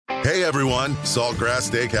Hey everyone, Saltgrass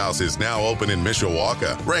Steakhouse is now open in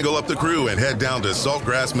Mishawaka. Wrangle up the crew and head down to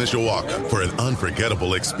Saltgrass Mishawaka for an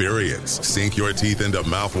unforgettable experience. Sink your teeth into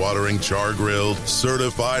mouth-watering char-grilled,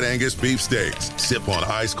 certified Angus beef steaks. Sip on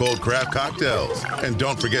ice-cold craft cocktails. And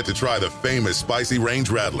don't forget to try the famous spicy range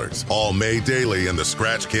rattlers, all made daily in the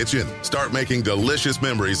Scratch Kitchen. Start making delicious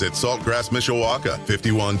memories at Saltgrass Mishawaka,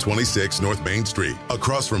 5126 North Main Street,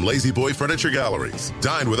 across from Lazy Boy Furniture Galleries.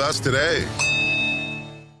 Dine with us today.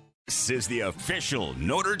 This is the official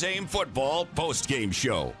Notre Dame football postgame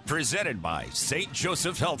show, presented by St.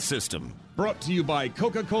 Joseph Health System. Brought to you by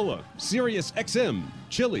Coca-Cola, Sirius XM,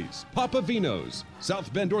 Chili's, Papa Vino's,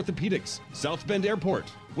 South Bend Orthopedics, South Bend Airport,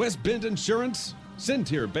 West Bend Insurance,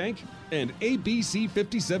 Centier Bank, and ABC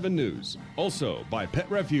 57 News. Also by Pet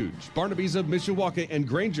Refuge, Barnaby's of Mishawaka and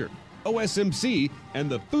Granger, OSMC, and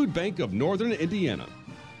the Food Bank of Northern Indiana.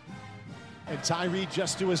 And Tyree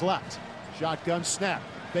just to his left. Shotgun snap.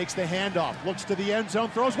 Fakes the handoff, looks to the end zone,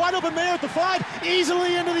 throws wide open. Mayer at the 5,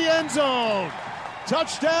 easily into the end zone.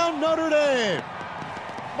 Touchdown, Notre Dame.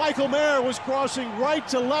 Michael Mayer was crossing right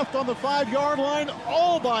to left on the 5-yard line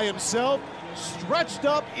all by himself, stretched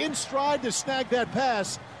up in stride to snag that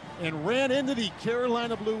pass, and ran into the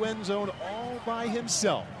Carolina Blue end zone all by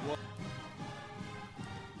himself.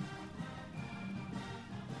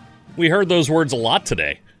 We heard those words a lot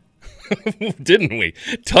today. Didn't we?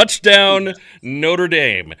 Touchdown, Notre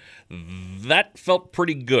Dame. That felt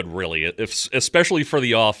pretty good, really, especially for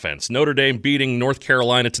the offense. Notre Dame beating North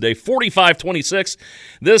Carolina today, 45-26.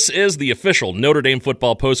 This is the official Notre Dame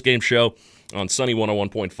football postgame show on Sunny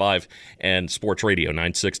 101.5 and Sports Radio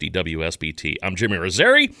 960 WSBT. I'm Jimmy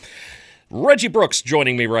Rosari. Reggie Brooks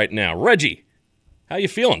joining me right now. Reggie, how you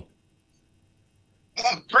feeling?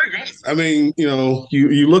 Pretty good. I mean,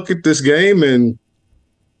 you look at this game and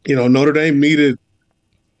Notre Dame needed,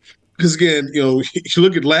 because again, you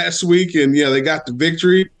look at last week and they got the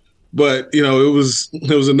victory, but it was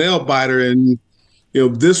a nail biter, and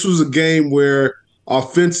this was a game where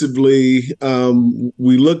offensively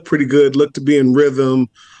we looked pretty good, looked to be in rhythm.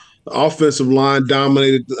 The offensive line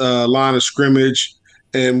dominated line of scrimmage,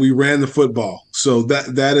 and we ran the football. So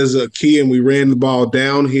that is a key, and we ran the ball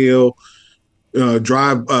downhill,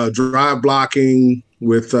 drive blocking,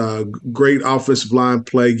 with great offensive line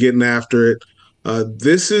play, getting after it.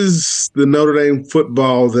 This is the Notre Dame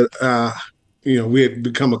football that we had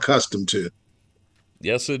become accustomed to.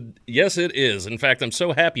 Yes, it is. In fact, I'm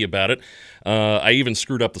so happy about it. I even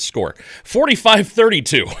screwed up the score.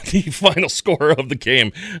 45-32, the final score of the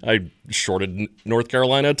game. I shorted North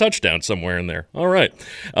Carolina a touchdown somewhere in there. All right.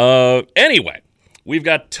 Anyway, we've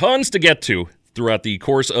got tons to get to throughout the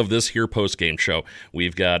course of this here postgame show.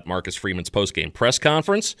 We've got Marcus Freeman's postgame press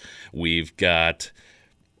conference. We've got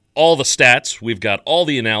all the stats. We've got all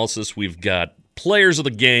the analysis. We've got players of the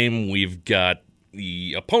game. We've got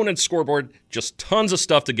the opponent's scoreboard. Just tons of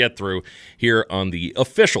stuff to get through here on the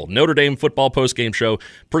official Notre Dame football postgame show,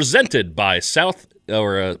 presented by St.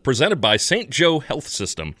 Joe Health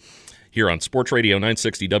System, here on Sports Radio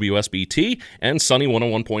 960 WSBT and Sunny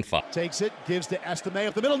 101.5. Takes it, gives to Estime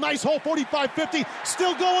up the middle. Nice hole, 45-50.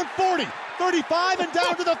 Still going 40, 35, and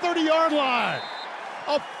down to the 30-yard line.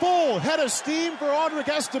 A full head of steam for Audric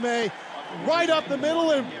Estime, right up the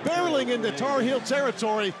middle and barreling into Tar Heel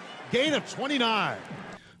territory. Gain of 29.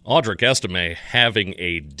 Audric Estime having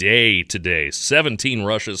a day today. 17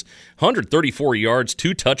 rushes, 134 yards,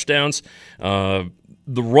 2 touchdowns. The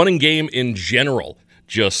running game in general,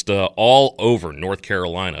 just all over North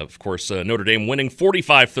Carolina. Of course, Notre Dame winning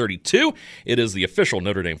 45-32. It is the official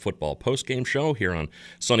Notre Dame football postgame show here on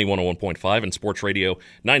Sunny 101.5 and Sports Radio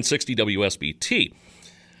 960 WSBT.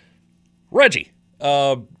 Reggie,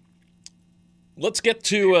 let's get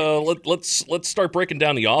to let's start breaking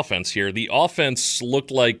down the offense here. The offense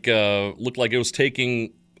looked like it was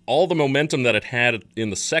taking all the momentum that it had in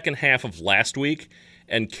the second half of last week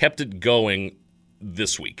and kept it going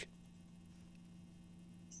this week.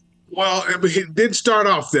 Well, it did start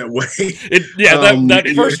off that way.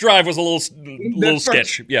 That first drive was a little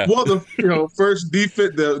sketch. Yeah. Well, the first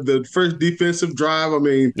the first defensive drive. I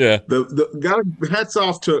mean, the got hats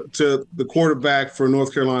off to the quarterback for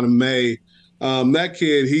North Carolina, May. That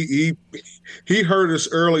kid, he hurt us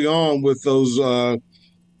early on with those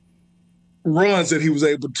runs that he was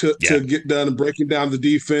able to get done and breaking down the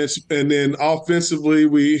defense, and then offensively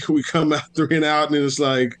we come out 3 and out, and it's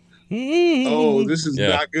like, oh, this is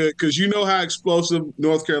not good, because you know how explosive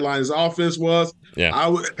North Carolina's offense was. Yeah, I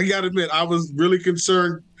got to admit, I was really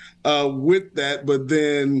concerned with that, but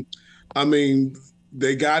then, I mean,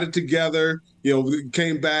 they got it together.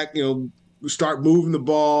 Came back. Start moving the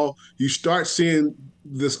ball. You start seeing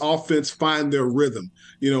this offense find their rhythm?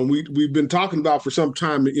 We've been talking about for some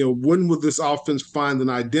time, when will this offense find an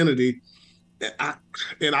identity?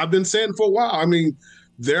 And I've been saying for a while, I mean,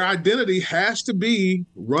 their identity has to be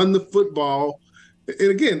run the football.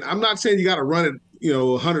 And again, I'm not saying you got to run it,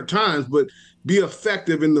 100 times, but be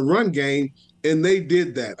effective in the run game. And they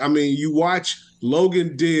did that. I mean, you watch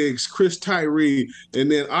Logan Diggs, Chris Tyree,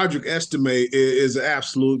 and then Audric Estime is an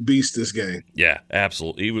absolute beast this game. Yeah,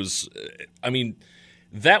 absolutely. He was,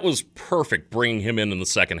 that was perfect bringing him in the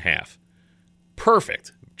second half.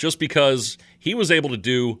 Perfect. Just because he was able to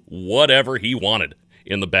do whatever he wanted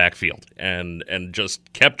in the backfield and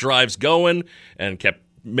just kept drives going and kept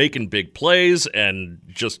making big plays and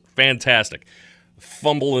just fantastic.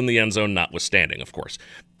 Fumble in the end zone notwithstanding, of course.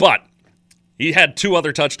 But he had 2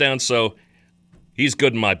 other touchdowns, so he's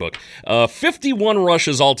good in my book. 51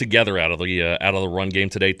 rushes altogether out of the run game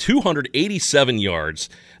today, 287 yards,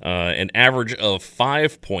 an average of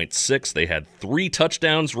 5.6. They had 3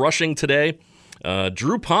 touchdowns rushing today.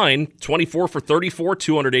 Drew Pine, 24 for 34,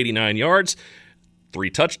 289 yards, 3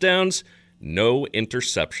 touchdowns, no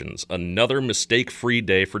interceptions. Another mistake-free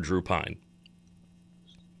day for Drew Pine.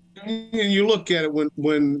 And you look at it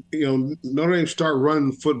when Notre Dame started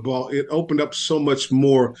running the football, it opened up so much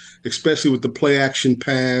more, especially with the play action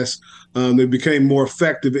pass. They became more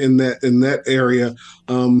effective in that area.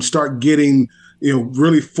 Start getting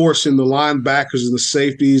really forcing the linebackers and the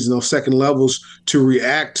safeties and those second levels to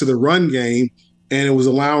react to the run game, and it was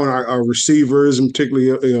allowing our receivers, and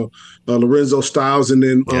particularly Lorenzo Styles and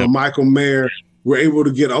then Michael Mayer, were able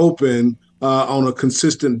to get open on a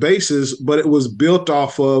consistent basis, but it was built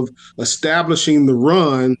off of establishing the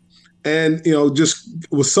run, and just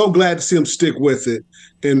was so glad to see them stick with it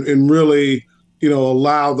and really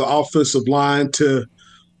allow the offensive line to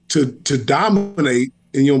dominate.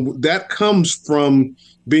 And that comes from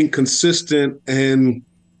being consistent and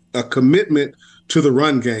a commitment to the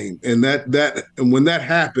run game, and and when that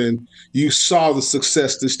happened, you saw the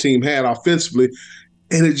success this team had offensively.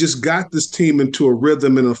 And it just got this team into a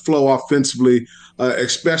rhythm and a flow offensively,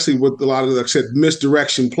 especially with a lot of, like I said,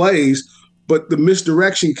 misdirection plays. But the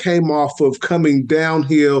misdirection came off of coming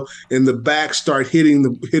downhill and the back start hitting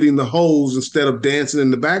the holes instead of dancing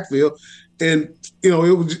in the backfield. And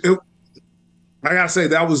I gotta say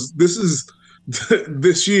this is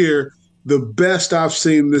this year the best I've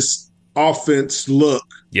seen this offense look.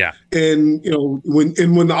 Yeah. And when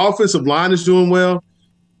the offensive line is doing well,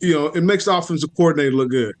 it makes the offensive coordinator look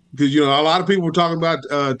good, because, a lot of people were talking about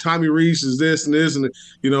Tommy Rees is this and this, and,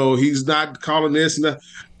 he's not calling this and that.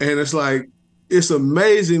 And it's like, it's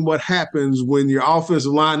amazing what happens when your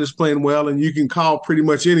offensive line is playing well and you can call pretty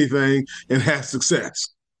much anything and have success.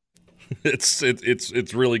 It's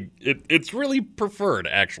really preferred,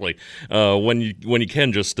 actually, when you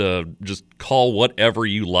can just call whatever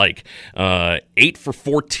you like. 8 for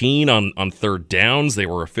 14 on third downs. They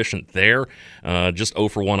were efficient there. Just 0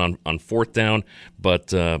 for 1 on fourth down.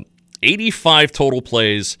 But 85 total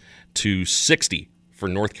plays to 60 for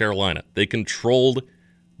North Carolina. They controlled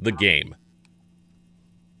the game.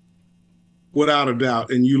 Without a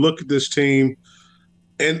doubt. And you look at this team,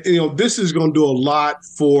 and this is going to do a lot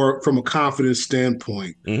from a confidence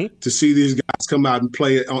standpoint, to see these guys come out and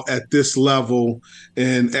play at this level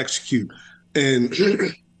and execute, and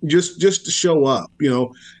just to show up,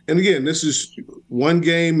 And again, this is one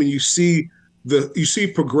game, and you see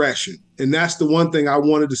progression, and that's the one thing I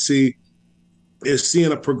wanted to see, is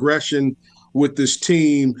seeing a progression with this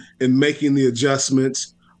team and making the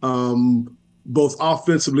adjustments. Both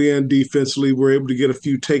offensively and defensively, we're able to get a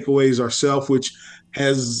few takeaways ourselves, which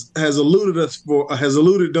has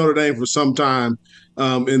eluded Notre Dame for some time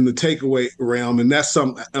in the takeaway realm, and that's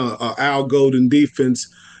something Al Golden defense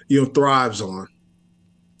thrives on.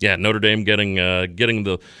 Yeah, Notre Dame getting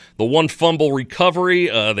the one fumble recovery.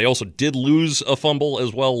 They also did lose a fumble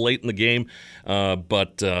as well late in the game,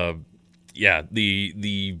 but the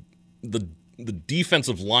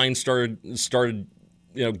defensive line started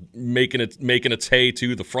making its hay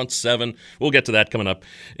too. The front seven, we'll get to that coming up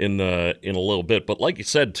in a little bit. But like you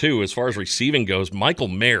said too, as far as receiving goes, Michael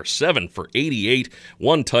Mayer 7 for 88,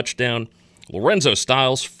 1 touchdown. Lorenzo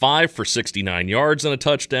Styles 5 for 69 yards and a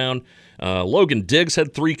touchdown. Logan Diggs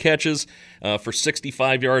had 3 catches for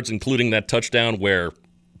 65 yards, including that touchdown where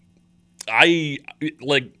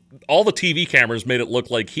all the TV cameras made it look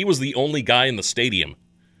like he was the only guy in the stadium.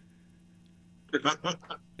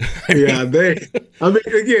 Yeah, again,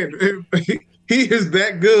 he is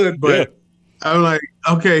that good, but yeah. I'm like,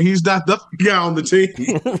 okay, he's not the guy on the team.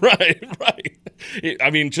 Right. I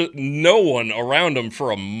mean, just no one around him for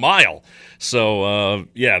a mile. So,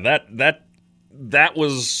 that that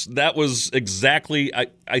was exactly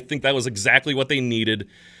I think that was exactly what they needed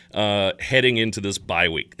heading into this bye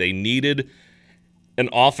week. They needed an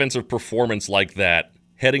offensive performance like that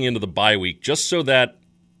heading into the bye week, just so that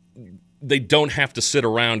they don't have to sit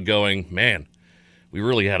around going, man, we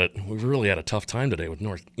really had a tough time today with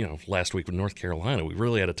last week with North Carolina. We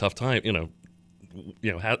really had a tough time,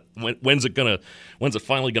 when's it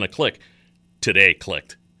finally gonna click? Today it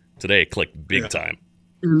clicked big time.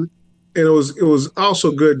 And it was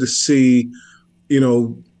also good to see,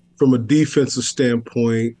 from a defensive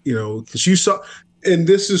standpoint, because you saw, and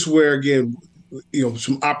this is where, again,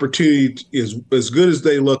 some opportunity is as good as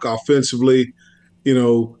they look offensively.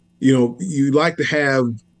 You like to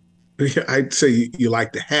have, I'd say you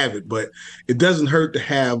like to have it, but it doesn't hurt to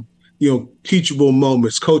have, teachable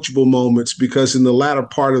moments, coachable moments, because in the latter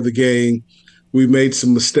part of the game, we made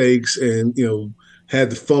some mistakes and, had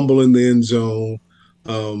the fumble in the end zone,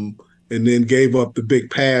 and then gave up the big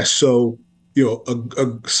pass. So,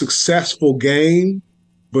 a successful game,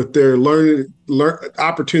 but they're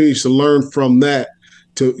opportunities to learn from that.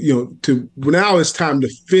 Now it's time to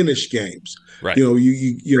finish games. Right.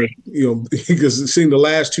 Because it seemed the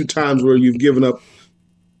last two times where you've given up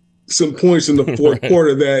some points in the fourth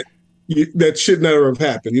quarter that should never have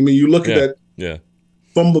happened. I mean, you look at that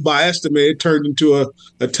fumble by Estime, it turned into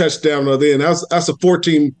a touchdown at the end. That's a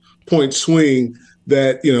 14-point swing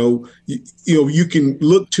that you can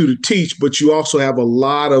look to teach, but you also have a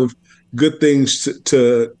lot of good things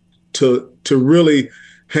to really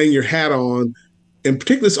hang your hat on, and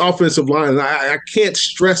particularly this offensive line. And I can't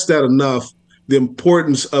stress that enough, the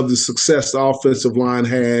importance of the success the offensive line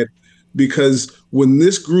had, because when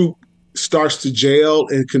this group starts to gel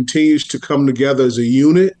and continues to come together as a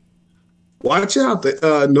unit, watch out.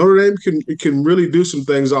 Notre Dame can really do some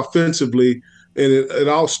things offensively, and it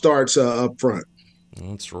all starts up front.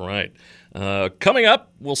 That's right. Coming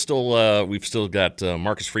up, we've still got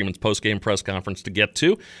Marcus Freeman's post-game press conference to get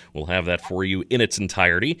to. We'll have that for you in its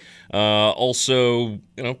entirety. Also,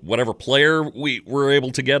 whatever player we're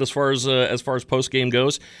able to get as far as post-game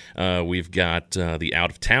goes. We've got the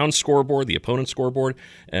out-of-town scoreboard, the opponent scoreboard,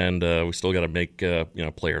 and we still got to make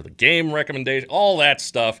player of the game recommendation, all that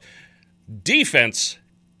stuff. Defense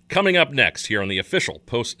coming up next here on the official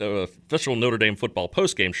Notre Dame football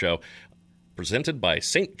post-game show, presented by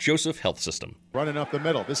St. Joseph Health System. Running up the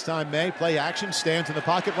middle. This time May, play action, stands in the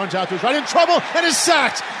pocket, runs out to his right, in trouble, and is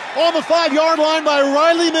sacked on the 5-yard line by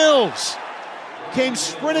Riley Mills. Came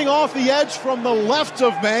sprinting off the edge from the left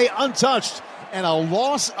of May, untouched, and a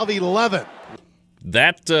loss of 11.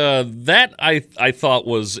 That I thought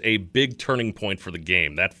was a big turning point for the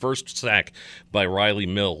game. That first sack by Riley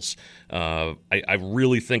Mills. I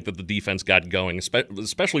really think that the defense got going,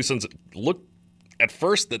 especially since it looked at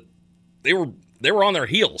first that they were on their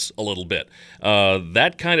heels a little bit.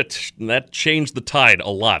 That changed the tide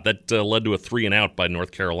a lot. That led to a 3-and-out by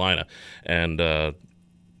North Carolina, and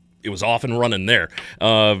it was off and running there.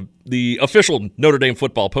 The official Notre Dame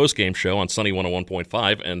football postgame show on Sunny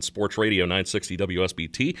 101.5 and Sports Radio 960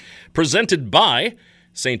 WSBT, presented by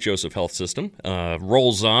St. Joseph Health System,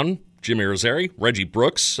 rolls on. Jim Irizarry, Reggie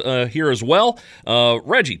Brooks here as well.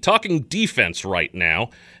 Reggie, talking defense right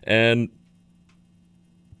now, and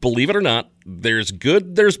believe it or not, there's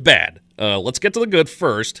good, there's bad. Let's get to the good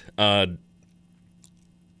first.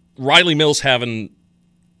 Riley Mills having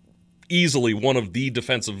easily one of the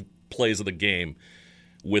defensive plays of the game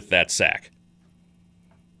with that sack.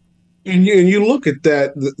 And you look at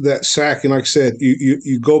that sack, and like I said,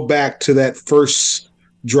 you go back to that first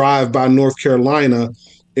drive by North Carolina,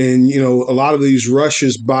 and a lot of these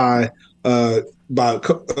rushes by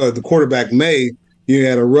the quarterback May. You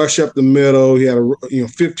had a rush up the middle. You had a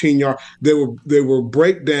 15-yard. There were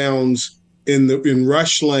breakdowns in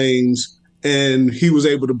rush lanes, and he was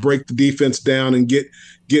able to break the defense down and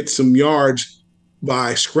get some yards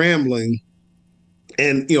by scrambling.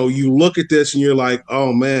 And you look at this and you're like,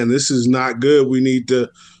 oh man, this is not good. We need to,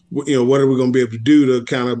 what are we going to be able to do to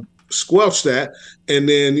kind of squelch that? And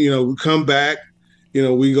then we come back.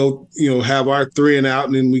 We go have our 3-and-out,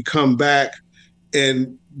 and then we come back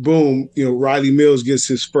and boom, Riley Mills gets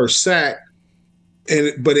his first sack.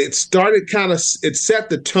 But it started it set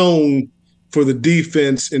the tone for the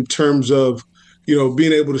defense in terms of,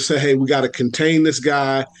 being able to say, hey, we got to contain this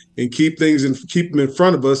guy and keep him in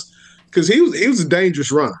front of us, because he was a dangerous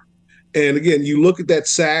runner. And again, you look at that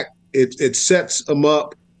sack, it sets them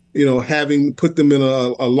up, having put them in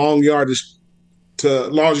a long yardage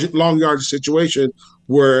situation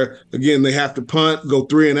where, again, they have to punt, go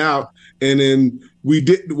 3-and-out. And then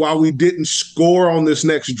while we didn't score on this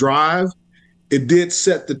next drive, it did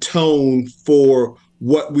set the tone for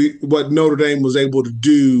what Notre Dame was able to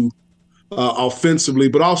do offensively,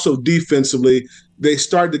 but also defensively. They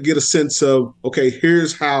started to get a sense of, okay,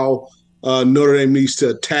 here's how Notre Dame needs to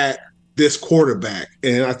attack this quarterback.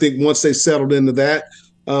 And I think once they settled into that,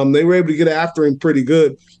 they were able to get after him pretty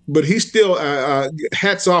good. But he still,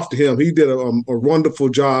 hats off to him. He did a wonderful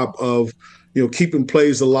job of, keeping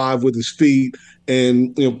plays alive with his feet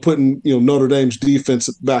and, putting, Notre Dame's defense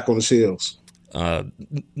back on his heels.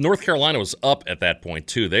 North Carolina was up at that point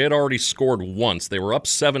too. They had already scored once. They were up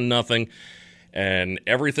 7-0, and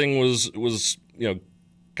everything was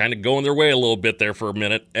kind of going their way a little bit there for a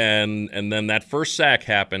minute. And then that first sack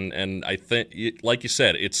happened, and I think, like you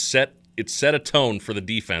said, it set a tone for the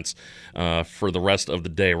defense for the rest of the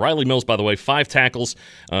day. Riley Mills, by the way, 5 tackles,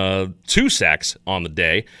 2 sacks on the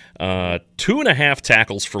day, 2.5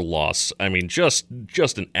 tackles for loss. I mean, just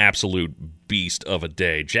an absolute beast of a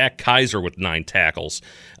day. Jack Kaiser with 9 tackles,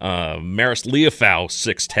 Maris Leofau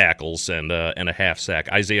 6 tackles and a half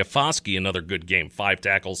sack. Isaiah Foskey, another good game, 5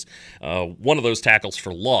 tackles, one of those tackles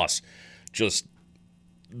for loss. Just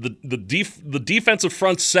the defensive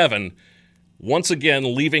front 7 once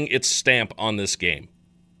again leaving its stamp on this game.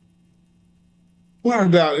 Well,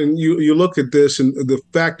 and you look at this and the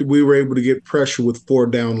fact that we were able to get pressure with 4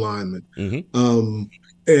 down linemen. Mm-hmm.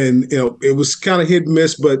 And it was kind of hit and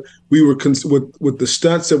miss, but we were with the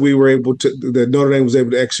stunts that that Notre Dame was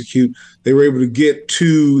able to execute. They were able to get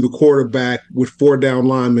to the quarterback with 4 down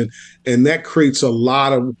linemen, and that creates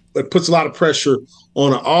it puts a lot of pressure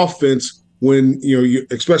on an offense when you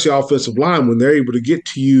especially offensive line, when they're able to get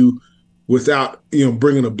to you without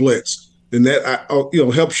bringing a blitz. And that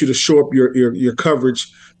helps you to shore up your coverage,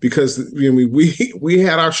 because we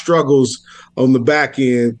had our struggles on the back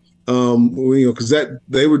end, because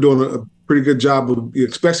they were doing a pretty good job of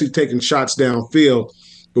especially taking shots downfield.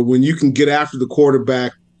 But when you can get after the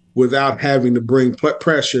quarterback without having to bring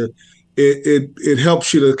pressure, it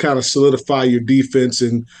helps you to kind of solidify your defense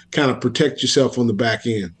and kind of protect yourself on the back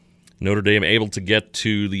end. Notre Dame able to get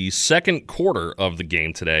to the second quarter of the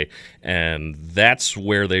game today, and that's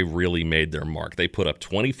where they really made their mark. They put up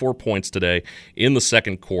 24 points today in the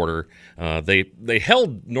second quarter. They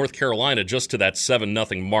held North Carolina just to that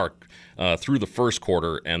 7-0 mark through the first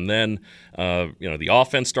quarter, and then the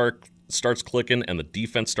offense starts clicking and the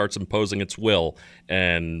defense starts imposing its will,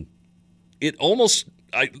 and it almost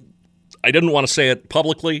I didn't want to say it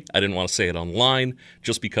publicly, I didn't want to say it online,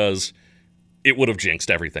 just because it would have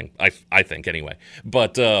jinxed everything, I think, anyway.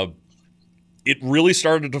 But it really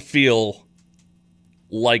started to feel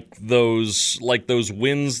like those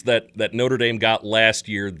wins that Notre Dame got last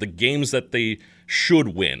year, the games that they should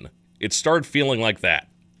win. It started feeling like that.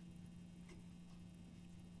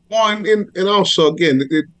 Well, and also, again,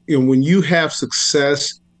 when you have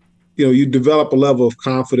success, you develop a level of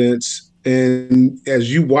confidence. And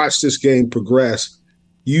as you watch this game progress,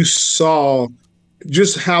 you saw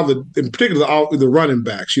just how in particular the running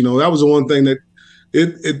backs, that was the one thing that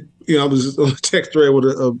I was on a text thread with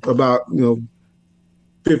about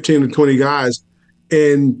 15 to 20 guys,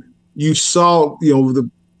 and you saw the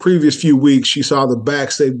previous few weeks, you saw the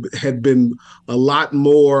backs, they had been a lot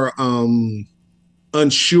more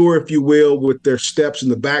unsure, if you will, with their steps in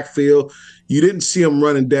the backfield. You didn't see them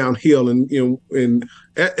running downhill, and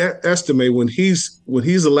estimate when he's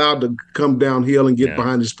allowed to come downhill and get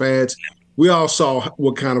behind his pads. We all saw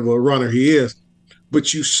what kind of a runner he is,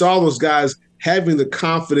 but you saw those guys having the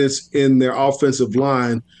confidence in their offensive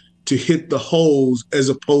line to hit the holes as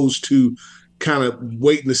opposed to kind of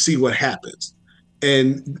waiting to see what happens.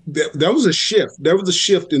 And there was a shift. There was a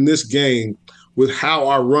shift in this game with how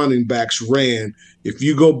our running backs ran. If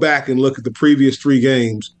you go back and look at the previous 3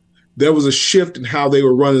 games, there was a shift in how they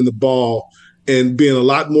were running the ball and being a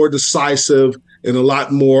lot more decisive and a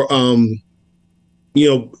lot more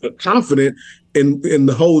confident in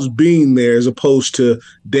the holes being there as opposed to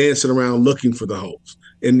dancing around looking for the holes.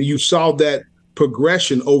 And you saw that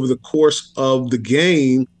progression over the course of the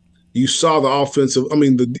game. You saw the offensive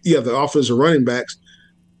running backs.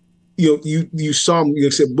 You saw them. You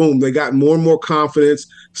said, boom, they got more and more confidence,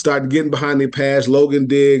 started getting behind their pads. Logan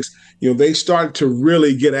Diggs, they started to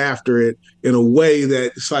really get after it in a way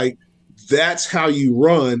that it's like, that's how you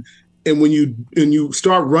run. And when you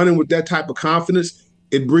start running with that type of confidence,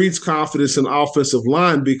 it breeds confidence in the offensive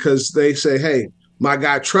line, because they say, hey, my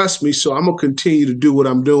guy trusts me, so I'm going to continue to do what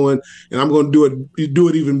I'm doing, and I'm going to do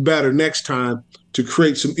it even better next time to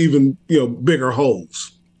create some even bigger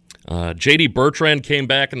holes. J.D. Bertrand came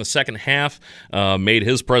back in the second half, made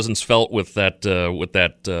his presence felt with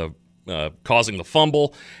that causing the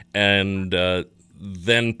fumble, and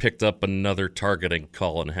then picked up another targeting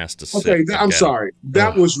call and has to sit. Okay, I'm sorry.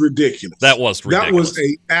 That was ridiculous. That was ridiculous. That was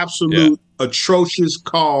a absolute atrocious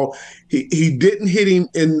call. He didn't hit him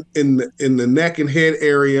in the neck and head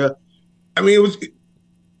area. I mean,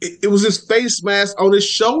 it was his face mask on his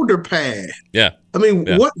shoulder pad. Yeah. I mean,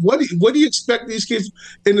 what do you expect these kids?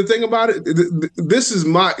 And the thing about it, this is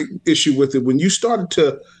my issue with it. When you started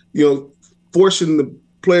to, forcing the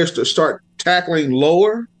players to start tackling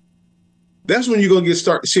lower, that's when you're going to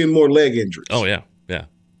start seeing more leg injuries. Oh, yeah. Yeah.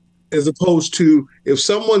 As opposed to if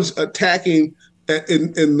someone's attacking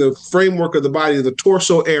in the framework of the body, the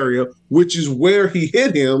torso area, which is where he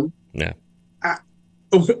hit him. Yeah.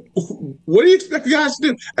 What do you expect the guys to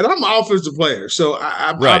do? And I'm an offensive player, so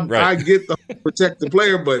I get the protect the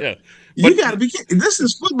player, but you got to be. This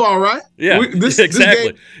is football, right? Yeah,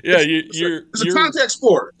 exactly. This game, it's a contact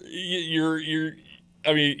sport.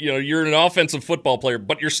 I mean, you're an offensive football player,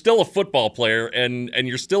 but you're still a football player, and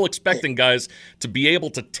you're still expecting guys to be able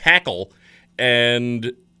to tackle.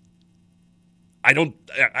 And I don't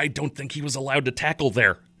think he was allowed to tackle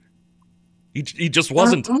there. He just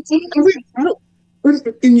wasn't.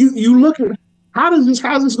 And you look at how's this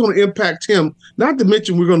going to impact him? Not to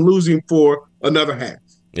mention we're going to lose him for another half.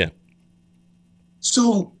 Yeah.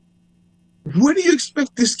 So, what do you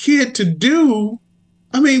expect this kid to do?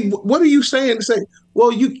 I mean, what are you saying to say?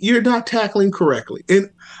 Well, you're not tackling correctly,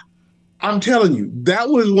 and I'm telling you, that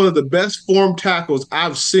was one of the best form tackles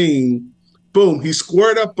I've seen. Boom, he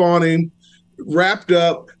squared up on him, wrapped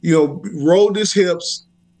up, rolled his hips,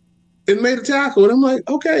 and made a tackle. And I'm like,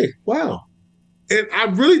 okay, wow. And I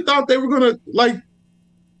really thought they were going to,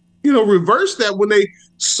 reverse that when they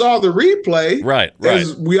saw the replay. Right.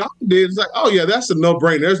 As we all did. It's like, oh, yeah, that's a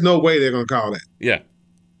no-brainer. There's no way they're going to call that. Yeah.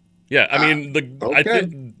 Yeah, I mean, I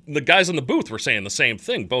think the guys in the booth were saying the same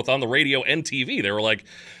thing, both on the radio and TV. They were like,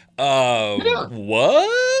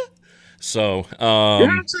 what? So,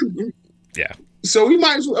 yeah. So we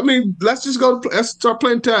might as well, let's just let's start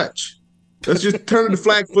playing touch. Let's just turn it to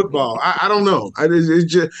flag football. I don't know.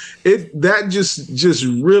 That just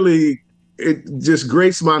really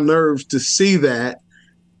grates my nerves to see that,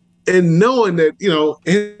 and knowing that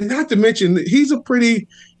and not to mention that he's a pretty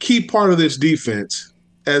key part of this defense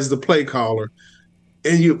as the play caller,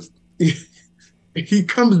 and he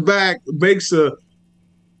comes back, makes a.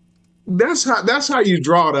 That's how you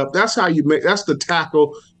draw it up. That's how you make. That's the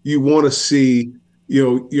tackle you want to see.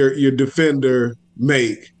 Your defender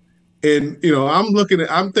make. And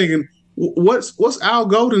I'm thinking, what's Al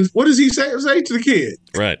Golden? What does he say to the kid?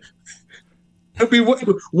 Right. I mean,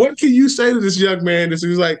 what can you say to this young man? He's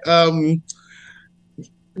like, because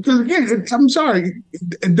again, I'm sorry,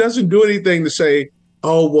 it doesn't do anything to say,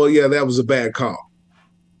 oh well, yeah, that was a bad call.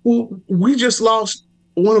 Well, we just lost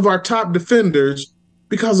one of our top defenders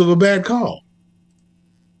because of a bad call.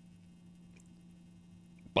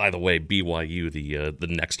 By the way, BYU, the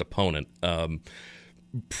next opponent.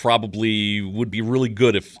 Probably would be really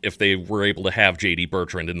good if they were able to have J.D.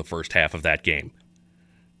 Bertrand in the first half of that game.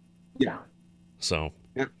 Yeah. So.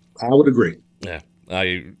 Yeah, I would agree. Yeah.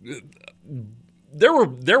 There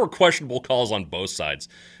were questionable calls on both sides.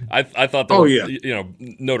 I thought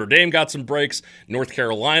Notre Dame got some breaks. North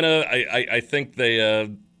Carolina, I think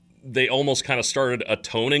they almost kind of started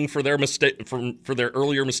atoning for their mistake for their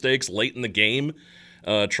earlier mistakes late in the game,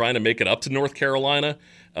 trying to make it up to North Carolina.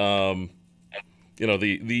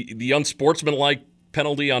 The unsportsmanlike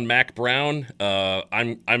penalty on Mack Brown.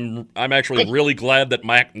 I'm actually really glad that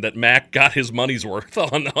Mack got his money's worth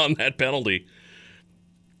on that penalty.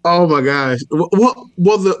 Oh my gosh! Well,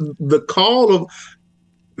 the call of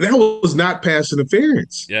that was not pass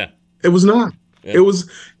interference. Yeah, it was not. Yeah.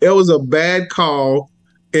 It was a bad call,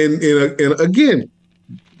 and again,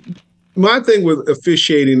 my thing with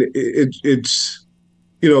officiating, it's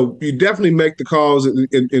you definitely make the calls and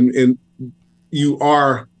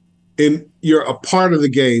you're a part of the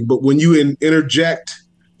game, but when you interject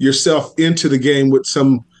yourself into the game with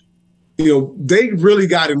some, they really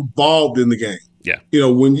got involved in the game. Yeah.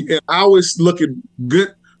 I always look at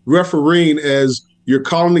good refereeing as you're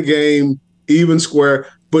calling the game even square,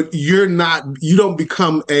 but you don't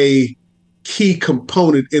become a key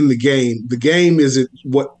component in the game. The game isn't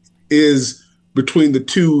what is between the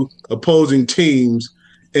two opposing teams.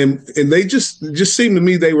 And they just seemed to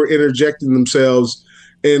me they were interjecting themselves.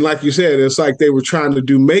 And like you said, it's like they were trying to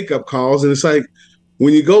do makeup calls. And it's like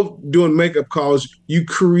when you go doing makeup calls, you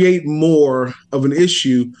create more of an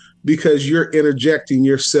issue because you're interjecting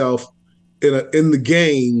yourself in the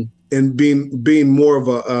game and being more of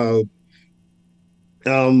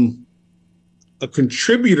a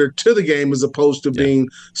contributor to the game as opposed to being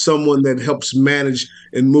someone that helps manage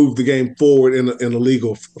and move the game forward in a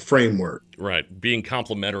legal framework. Right. Being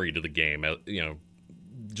complementary to the game,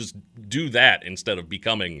 just do that instead of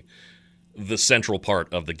becoming the central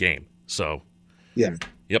part of the game. So, yeah.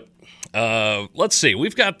 Yep. Let's see.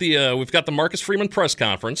 We've got the Marcus Freeman press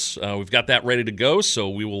conference. We've got that ready to go, so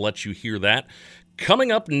we will let you hear that.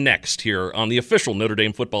 Coming up next here on the official Notre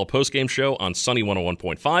Dame football postgame show on Sunny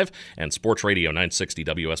 101.5 and Sports Radio 960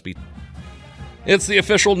 WSB. It's the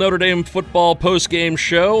official Notre Dame football postgame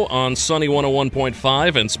show on Sunny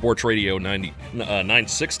 101.5 and Sports Radio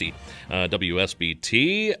 960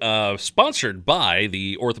 WSBT, sponsored by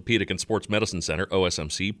the Orthopedic and Sports Medicine Center,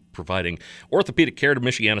 OSMC, providing orthopedic care to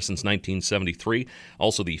Michiana since 1973.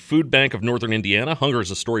 Also, the Food Bank of Northern Indiana. Hunger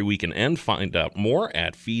is a story we can end. Find out more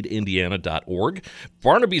at feedindiana.org.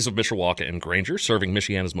 Barnaby's of Mishawaka and Granger, serving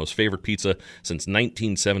Michiana's most favorite pizza since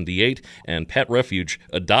 1978. And Pet Refuge,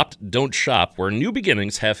 adopt, don't shop, where new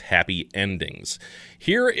beginnings have happy endings.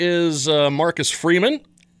 Here is Marcus Freeman,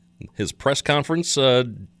 his press conference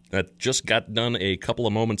that just got done a couple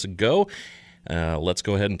of moments ago. Let's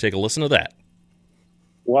go ahead and take a listen to that.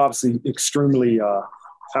 Well, obviously, extremely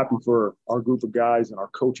happy for our group of guys and our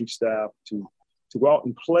coaching staff to go out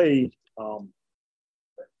and play.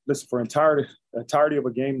 Listen, for entirety of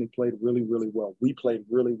a game, they played really, really well. We played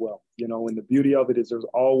really well, and the beauty of it is there's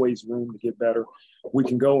always room to get better. We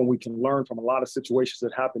can go and we can learn from a lot of situations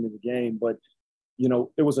that happened in the game, but,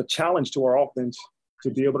 it was a challenge to our offense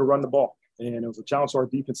to be able to run the ball. And it was a challenge to our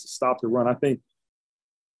defense to stop the run. I think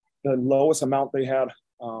the lowest amount they had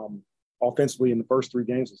offensively in the first three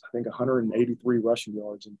games was, 183 rushing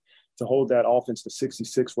yards. And to hold that offense to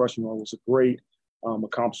 66 rushing yards was a great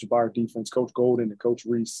accomplishment by our defense. Coach Golden and Coach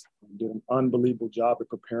Reese did an unbelievable job at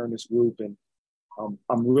preparing this group. And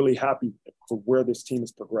I'm really happy for where this team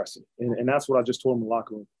is progressing. And that's what I just told them in the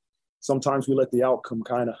locker room. Sometimes we let the outcome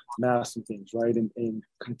kind of mask some things, right? And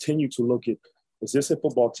continue to look at, is this a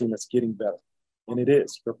football team that's getting better? And it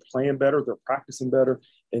is. They're playing better. They're practicing better.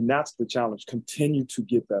 And that's the challenge. Continue to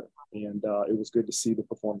get better. And it was good to see the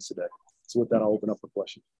performance today. So with that, I'll open up for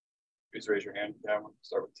questions. Please raise your hand. Yeah, we'll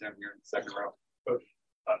start with Tim here in the second round. Coach,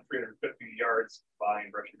 350 yards by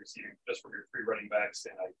rushing receiving just from your three running backs,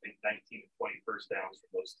 and I think 19 and 20 first downs from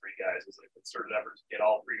those three guys. Is it a concerted effort to get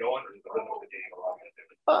all three going, or is the rhythm of the game allowing it to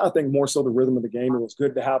do it? I think more so the rhythm of the game. It was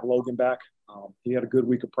good to have Logan back. He had a good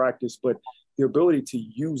week of practice, but the ability to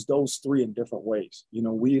use those three in different ways.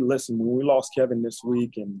 When we lost Kevin this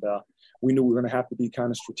week, and we knew we were going to have to be kind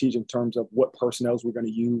of strategic in terms of what personnels we're going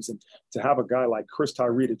to use. And to have a guy like Chris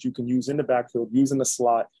Tyree that you can use in the backfield, use in the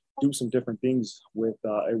slot, do some different things with,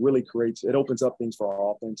 it opens up things for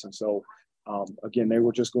our offense. And so, again, they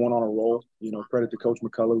were just going on a roll. Credit to Coach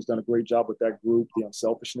McCullough, who's done a great job with that group, the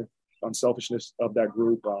unselfishness of that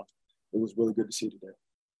group. It was really good to see today.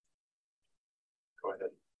 Go ahead.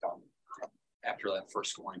 After that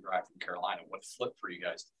first scoring drive from Carolina, what flipped for you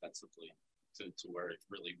guys defensively to where it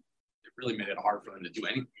really made it hard for them to do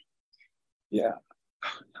anything? Yeah.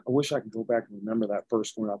 I wish I could go back and remember that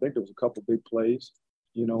first one. I think there was a couple big plays,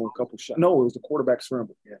 a couple shots. No, it was the quarterback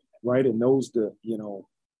scramble, right? And those,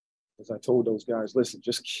 as I told those guys, listen,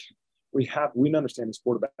 we understand this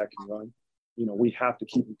quarterback can run. We have to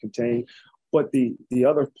keep him contained. But the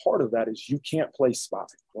other part of that is you can't play spot.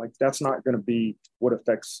 Like, that's not going to be what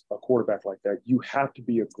affects a quarterback like that. You have to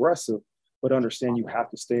be aggressive, but understand you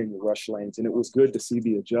have to stay in your rush lanes. And it was good to see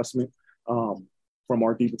the adjustment from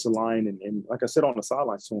our defensive line. And like I said on the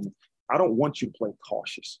sidelines to him, I don't want you to play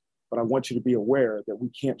cautious, but I want you to be aware that we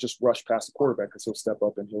can't just rush past the quarterback because he'll step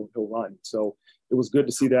up and he'll run. So it was good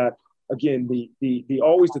to see that. Again, the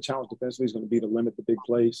always the challenge defensively is going to be to limit the big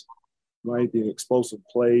plays, right? The explosive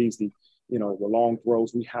plays, the long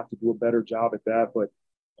throws. We have to do a better job at that. But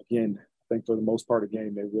again, I think for the most part of the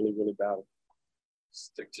game, they really, really battled.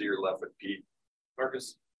 Stick to your left with Pete.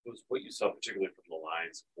 Marcus, was what you saw particularly from the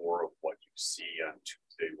Lions more of what you see on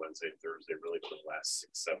Tuesday, Wednesday, Thursday, really for the last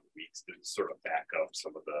 6-7 weeks to sort of back up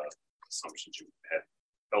some of the assumptions you had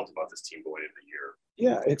felt about this team going into the year?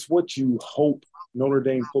 Yeah, it's what you hope Notre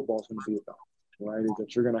Dame football is going to be about, right? Is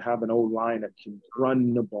that you're going to have an O-line that can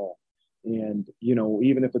run the ball. And,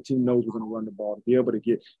 even if a team knows we're going to run the ball, to be able to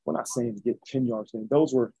get, we're not saying to get 10 yards in,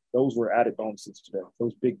 those were added bonuses today,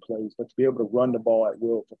 those big plays. But to be able to run the ball at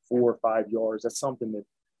will for 4 or 5 yards, that's something that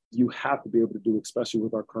you have to be able to do, especially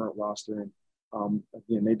with our current roster. And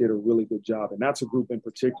again, they did a really good job. And that's a group in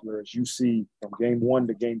particular, as you see from game 1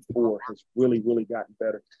 to game 4, has really, really gotten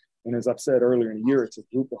better. And as I've said earlier in the year, it's a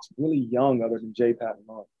group that's really young other than J-Pat and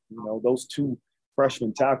Mark. Those two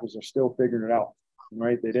freshman tackles are still figuring it out.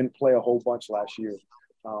 Right, they didn't play a whole bunch last year.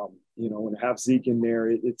 And have Zeke in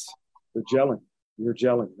there, they're gelling. You're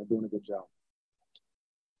gelling. They're doing a good job.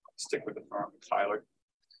 Stick with the front, Tyler.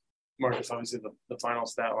 Marcus, obviously the final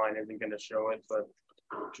stat line isn't going to show it, but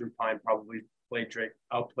Drew Pine probably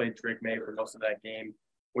outplayed Drake May for most of that game.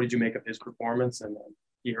 What did you make of his performance? And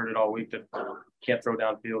he heard it all week that can't throw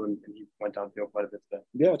downfield, and he went downfield quite a bit today.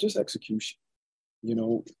 Yeah, just execution.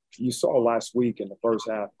 You saw last week in the first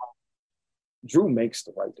half, Drew makes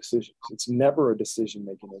the right decisions. It's never a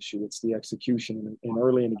decision-making issue. It's the execution. And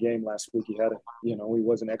early in the game last week, he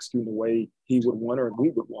wasn't executing the way he would want or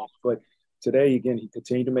we would want. But today, again, he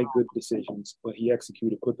continued to make good decisions, but he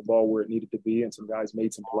executed, put the ball where it needed to be, and some guys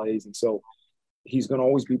made some plays. And so he's going to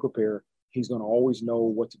always be prepared. He's going to always know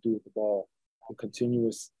what to do with the ball.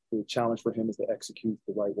 The challenge for him is to execute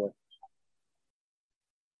the right way.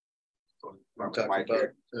 We're talking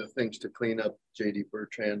about things to clean up, J.D.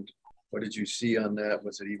 Bertrand. What did you see on that?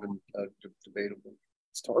 Was it even debatable?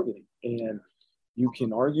 It's targeting. And you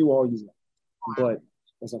can argue all you want. But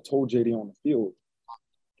as I told J.D. on the field,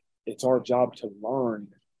 it's our job to learn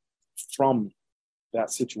from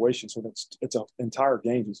that situation. So it's an entire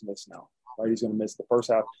game he's missed now. Right? He's going to miss the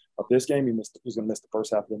first half of this game. He's going to miss the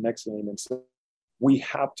first half of the next game. And so we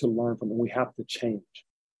have to learn from him. We have to change.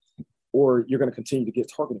 Or you're going to continue to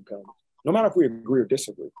get targeting penalties, no matter if we agree or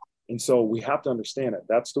disagree. And so we have to understand that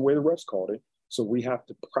that's the way the refs called it. So we have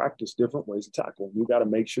to practice different ways to tackle. You got to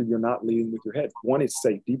make sure you're not leading with your head. One, it's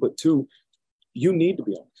safety, but two, you need to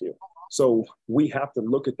be on the field. So we have to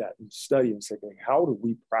look at that and study and say, okay, how do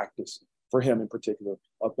we practice, for him in particular,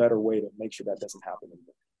 a better way to make sure that doesn't happen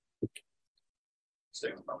anymore?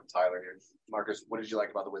 Staying with Tyler here. Marcus, what did you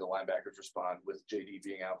like about the way the linebackers respond with JD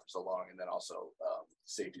being out for so long, and then also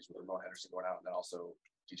safeties with Ramon Henderson going out, and then also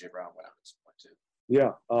DJ Brown went out at some point too?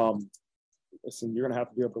 Yeah. Listen, you're going to have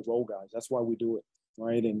to be able to roll guys. That's why we do it,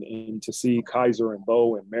 right? And to see Kaiser and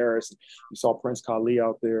Bo and Maris, and you saw Prince Kali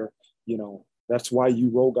out there, that's why you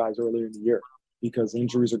roll guys earlier in the year, because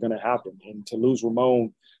injuries are going to happen. And to lose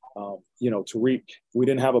Ramon, Tariq, we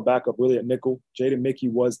didn't have a backup really at nickel. Jaden Mickey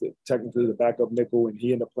was technically the backup nickel, and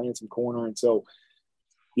he ended up playing some corner. And so,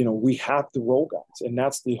 we have to roll guys. And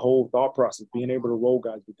that's the whole thought process, being able to roll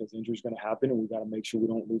guys, because injury is going to happen, and we got to make sure we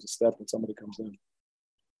don't lose a step when somebody comes in.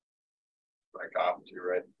 Right, Cobb,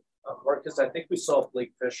 you're right. Marcus, I think we saw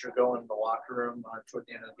Blake Fisher go in the locker room toward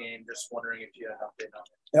the end of the game. Just wondering if you had an update on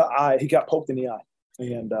it. Yeah, he got poked in the eye,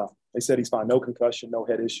 and they said he's fine. No concussion, no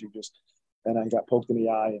head issue, and he got poked in the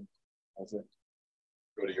eye, and that's it.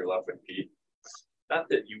 Go to your left with Pete. Not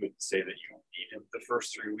that you would say that you needed the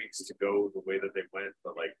first 3 weeks to go the way that they went,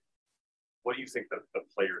 but what do you think that the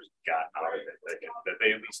players got out of it? That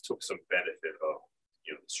they at least took some benefit of,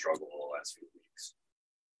 the struggle of the last few weeks?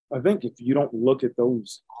 I think if you don't look at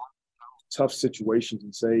those tough situations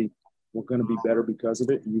and say we're going to be better because of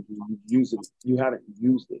it, you've used it. You haven't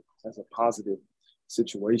used it as a positive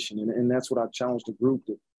situation, and that's what I challenged the group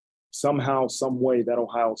that somehow, some way, that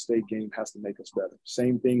Ohio State game has to make us better.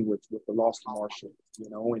 Same thing with the loss to Marshall,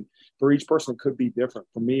 and for each person it could be different.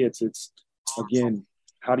 For me, it's again,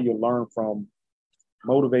 how do you learn from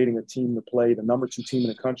motivating a team to play the number 2 team in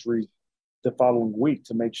the country the following week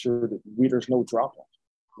to make sure that there's no drop off,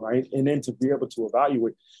 right? And then to be able to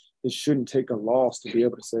evaluate, it shouldn't take a loss to be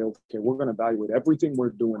able to say, okay, we're going to evaluate everything we're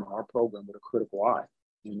doing in our program with a critical eye,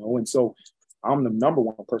 And so I'm the number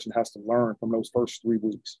one person has to learn from those first 3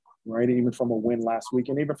 weeks, right? Even from a win last week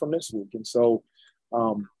and even from this week. And so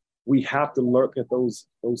we have to look at those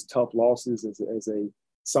tough losses as a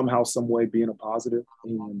somehow, some way being a positive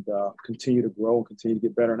and continue to grow and continue to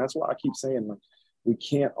get better. And that's why I keep saying, we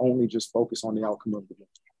can't only just focus on the outcome of the game,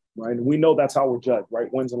 right? And we know that's how we're judged,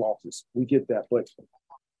 right? Wins and losses. We get that. But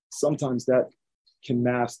sometimes that can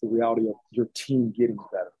mask the reality of your team getting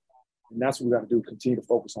better. And that's what we got to do, continue to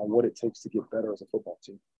focus on what it takes to get better as a football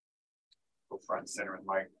team. Go front, center, and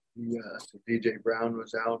Mike. Yeah, so DJ Brown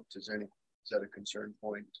was out. Is that a concern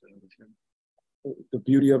point with him? The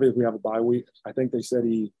beauty of it, we have a bye week. I think they said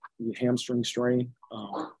he hamstring strain.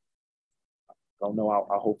 I don't know.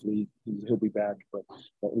 Hopefully he'll be back, but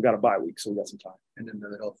we got a bye week, so we got some time. And then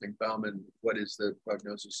the health thing, Bauman, what is the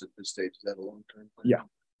prognosis at this stage? Is that a long-term plan? Yeah,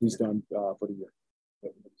 he's done for the year.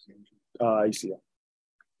 ACL.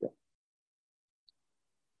 Yeah.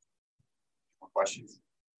 More questions?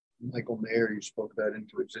 Michael Mayer, you spoke that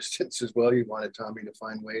into existence as well. You wanted Tommy to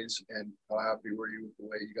find ways, and how happy were you with the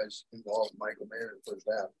way you guys involved Michael Mayer in the first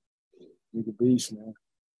half? He's a beast, man.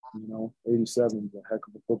 87 is a heck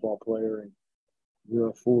of a football player, and you're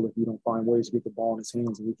a fool if you don't find ways to get the ball in his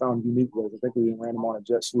hands. And we found unique ways. I think we ran him on a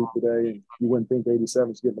jet sweep today, and you wouldn't think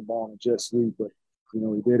 87 is getting the ball in a jet sweep, but he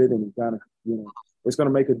did it, and he kind of it's going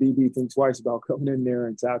to make a DB think twice about coming in there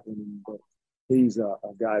and tackling him. But he's a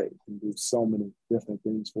guy that can do so many different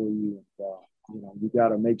things for you. And, you got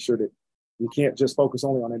to make sure that you can't just focus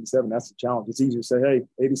only on 87. That's the challenge. It's easier to say, hey,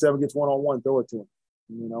 87 gets one-on-one, throw it to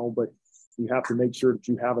him, but you have to make sure that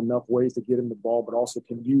you have enough ways to get him the ball, but also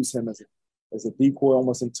can use him as a decoy,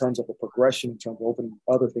 almost in terms of a progression, in terms of opening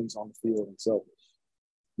other things on the field. And so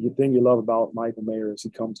the thing you love about Michael Mayer is he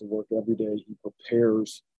comes to work every day. He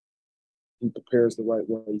prepares the right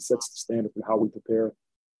way. He sets the standard for how we prepare.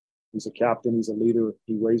 He's a captain. He's a leader.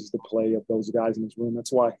 He raises the play of those guys in his room.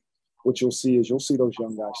 That's why what you'll see those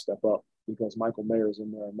young guys step up, because Michael Mayer is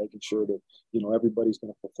in there and making sure that, everybody's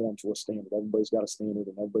going to perform to a standard. Everybody's got a standard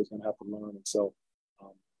and everybody's going to have to learn. And so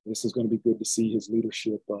this is going to be good to see his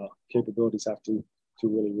leadership capabilities have to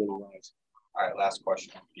really, really rise. All right, last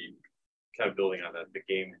question. Kind of building on that, the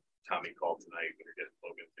game Tommy called tonight when you're getting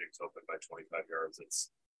Logan Diggs open by 25 yards, it's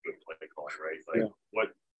good play calling, right? Like,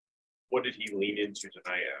 what did he lean into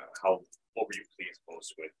tonight? What were you pleased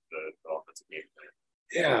most with the offensive game plan?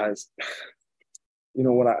 Yeah,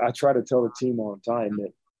 what I try to tell the team all the time,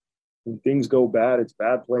 that when things go bad, it's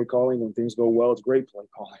bad play calling. When things go well, it's great play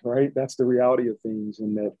calling, right? That's the reality of things.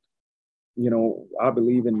 And that, I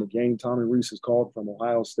believe in the game Tommy Rees has called from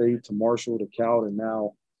Ohio State to Marshall to Cal, and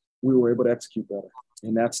now we were able to execute better.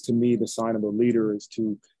 And that's, to me, the sign of a leader is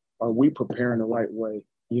are we preparing the right way,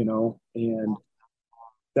 And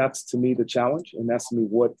that's, to me, the challenge. And that's, to me,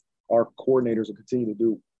 what our coordinators will continue to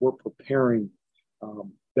do. We're preparing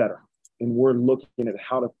better. And we're looking at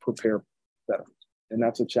how to prepare better. And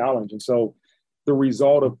that's a challenge. And so the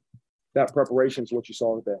result of that preparation is what you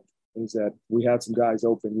saw today, is that we had some guys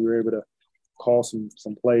open. We were able to call some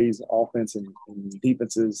plays, offense and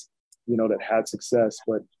defenses, that had success.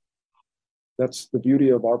 But that's the beauty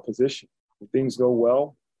of our position. When things go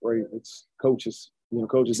well, right, it's coaches.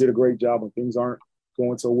 Coaches did a great job. When things aren't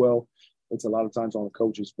going so well, it's a lot of times on the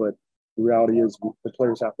coaches. But the reality is the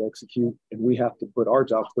players have to execute, and we have to put our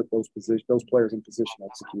job to put those players in position to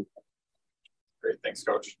execute. Great. Thanks,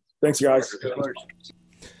 Coach. Thanks, guys.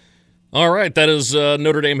 All right, that is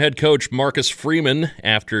Notre Dame head coach Marcus Freeman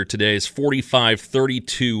after today's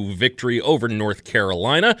 45-32 victory over North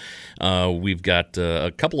Carolina. We've got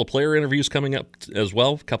a couple of player interviews coming up as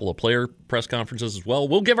well, a couple of player press conferences as well.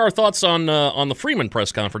 We'll give our thoughts on the Freeman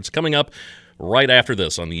press conference coming up right after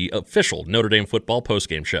this on the official Notre Dame football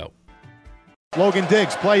postgame show. Logan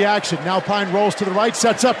Diggs, play action. Now Pine rolls to the right,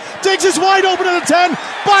 sets up. Diggs is wide open at the 10,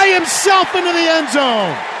 by himself into the end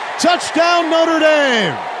zone. Touchdown, Notre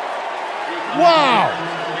Dame. Wow.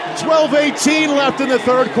 12:18 left in the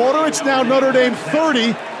third quarter. It's now Notre Dame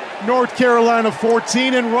 30, North Carolina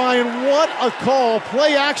 14. And Ryan, what a call.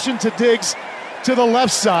 Play action to Diggs to the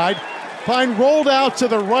left side. Pine rolled out to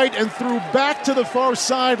the right and threw back to the far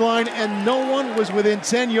sideline, and no one was within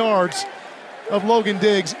 10 yards of Logan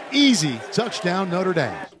Diggs. Easy touchdown, Notre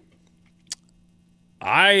Dame.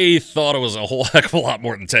 I thought it was a whole heck of a lot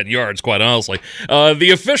more than 10 yards, quite honestly.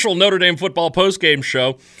 The official Notre Dame football postgame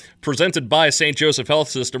show presented by St. Joseph Health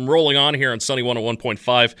System, rolling on here on Sunny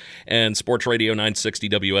 101.5 and Sports Radio 960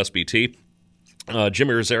 WSBT.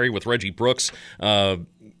 Jimmy Rosari with Reggie Brooks.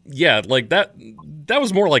 Yeah, like that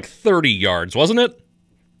was more like 30 yards, wasn't it?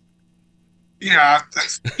 Yeah.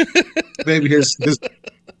 Maybe his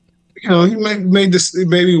he made this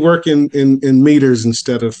maybe work in meters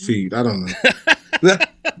instead of feet. I don't know.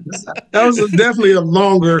 That was definitely a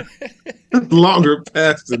longer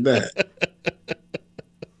pass than that.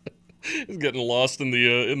 He's getting lost in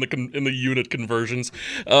the unit conversions.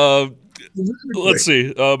 Let's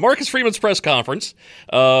see. Marcus Freeman's press conference.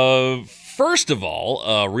 First of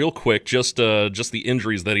all, real quick, just the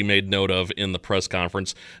injuries that he made note of in the press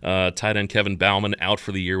conference. Tight end Kevin Bauman out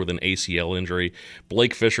for the year with an ACL injury.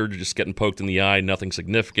 Blake Fisher just getting poked in the eye, nothing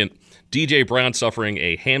significant. DJ Brown suffering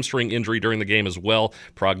a hamstring injury during the game as well.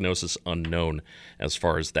 Prognosis unknown as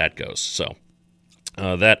far as that goes. So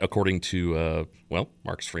that, according to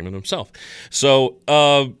Marcus Freeman himself. So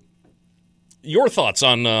your thoughts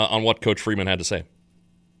on what Coach Freeman had to say?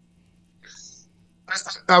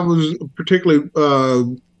 I was particularly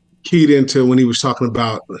keyed into when he was talking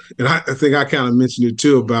about, and I think I kind of mentioned it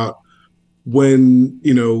too, about when,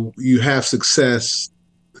 you have success,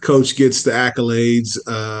 the coach gets the accolades,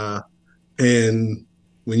 and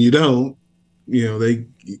when you don't, they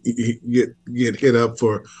get hit up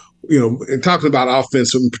for, and talking about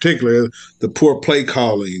offense in particular, the poor play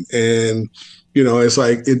calling. And, it's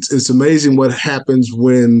like, it's amazing what happens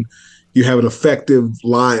when you have an effective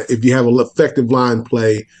line. If you have an effective line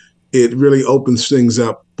play, it really opens things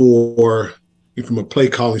up from a play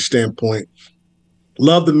calling standpoint.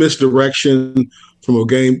 love the misdirection from a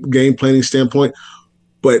game planning standpoint.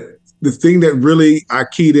 But the thing that really I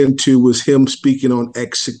keyed into was him speaking on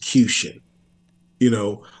execution,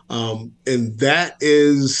 and that's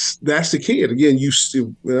the key. And again, you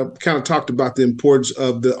kind of talked about the importance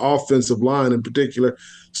of the offensive line in particular,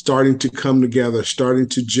 starting to come together, starting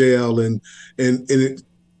to gel, and it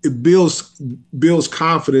builds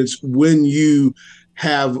confidence when you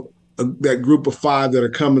have that group of five that are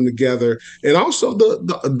coming together, and also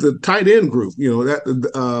the tight end group.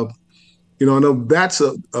 I know that's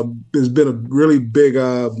has been a really big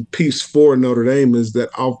piece for Notre Dame, is that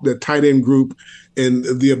tight end group and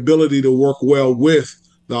the ability to work well with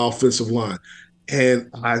the offensive line. And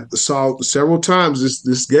I saw several times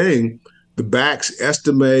this game, the backs,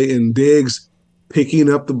 Estime and Diggs,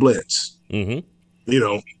 picking up the blitz. Mm-hmm.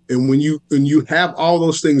 And when you have all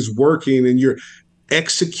those things working and you're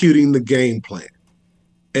executing the game plan.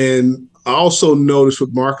 And I also noticed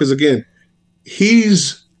with Marcus, again,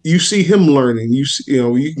 you see him learning. You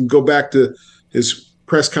can go back to his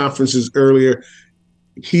press conferences earlier.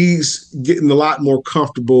 He's getting a lot more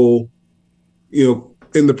comfortable,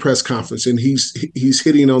 in the press conference, and he's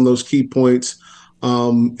hitting on those key points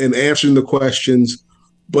and answering the questions,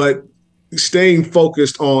 but staying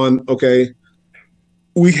focused on, okay,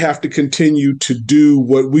 we have to continue to do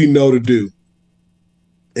what we know to do.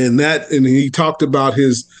 And he talked about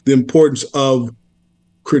the importance of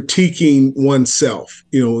critiquing oneself.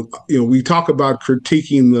 We talk about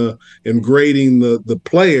critiquing and grading the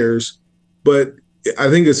players, but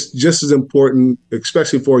I think it's just as important,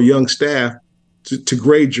 especially for a young staff, to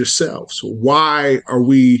grade yourself. So why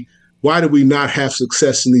do we not have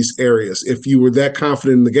success in these areas? If you were that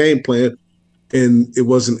confident in the game plan and it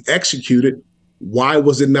wasn't executed, why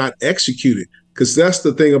was it not executed? Because that's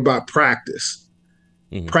the thing about practice.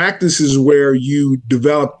 Mm-hmm. Practice is where you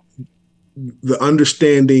develop the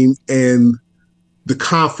understanding and the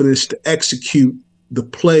confidence to execute the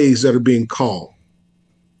plays that are being called.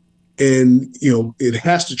 And, it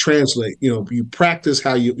has to translate. You practice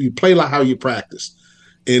how you play, like how you practice.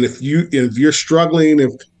 And if you're struggling,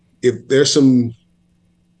 if there's some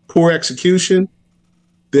poor execution,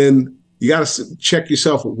 then you got to check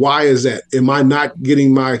yourself. Why is that? Am I not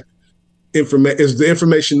getting my information? Is the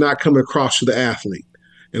information not coming across to the athlete?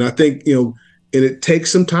 And I think, and it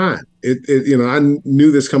takes some time. I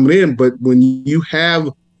knew this coming in, but when you have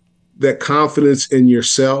that confidence in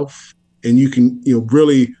yourself and you can,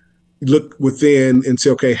 really look within and say,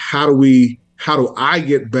 okay, how do I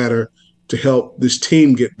get better to help this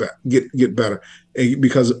team get better? And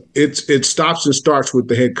because it stops and starts with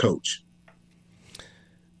the head coach.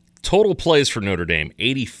 Total plays for Notre Dame,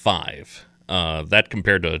 85. That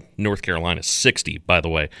compared to North Carolina's 60, by the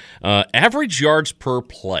way. Average yards per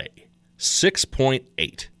play,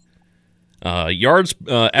 6.8. Yards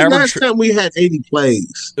average. Last time we had 80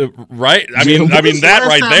 plays, right? I mean that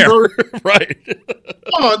right there, right?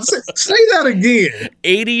 Come on, say that again.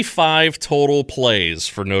 85 total plays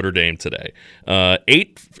for Notre Dame today.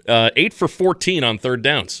 8 for 14 on third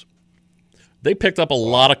downs. They picked up a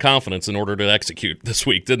lot of confidence in order to execute this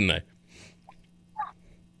week, didn't they?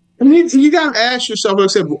 I mean, you got to ask yourself. Like I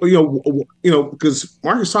said, because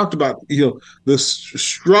Marcus talked about the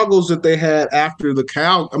struggles that they had after the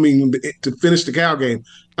Cal. I mean, to finish the Cal game.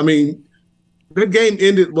 I mean, that game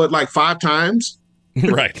ended like 5 times.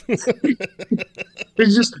 Right. it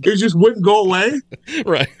just wouldn't go away.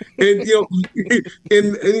 Right. And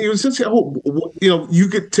it was just you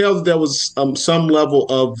could tell that there was some level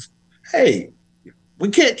of, hey, we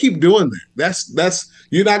can't keep doing that. That's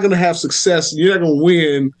you're not going to have success. You're not going to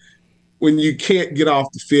win when you can't get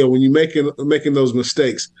off the field, when you're making those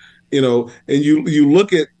mistakes, and you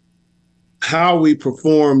look at how we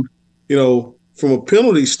performed, from a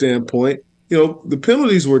penalty standpoint, the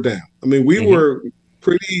penalties were down. I mean, we were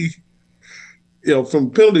pretty, from a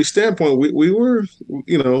penalty standpoint, we were,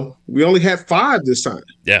 we only had 5 this time.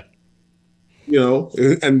 Yeah.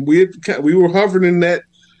 And we were hovering in that,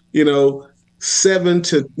 7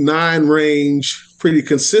 to 9 range pretty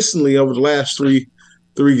consistently over the last three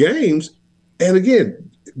games. And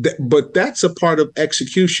again, but that's a part of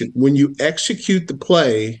execution. When you execute the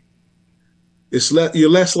play, you're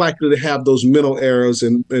less likely to have those mental errors,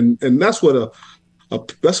 and that's what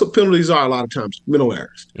that's what penalties are a lot of times, mental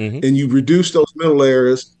errors. Mm-hmm. And you reduce those mental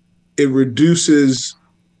errors, it reduces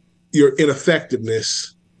your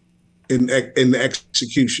ineffectiveness in the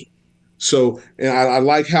execution. So, and I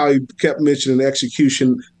like how he kept mentioning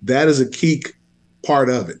execution. That is a key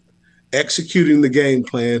part of it. Executing the game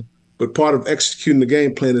plan, but part of executing the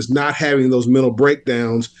game plan is not having those mental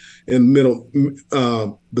breakdowns and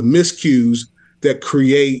the miscues that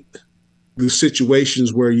create the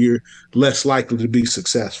situations where you're less likely to be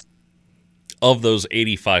successful. Of those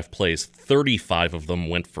 85 plays, 35 of them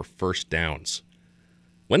went for first downs.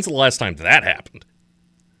 When's the last time that happened?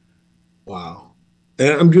 Wow. And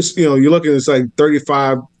I'm just, you're looking, it's like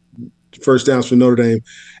 35 first downs for Notre Dame,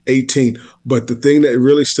 18. But the thing that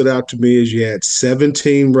really stood out to me is you had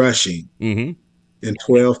 17 rushing and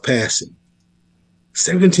 12 passing.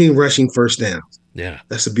 17 rushing first downs. Yeah.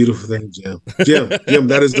 That's a beautiful thing, Jim. Jim,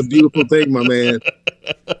 that is the beautiful thing, my man.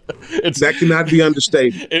 That cannot be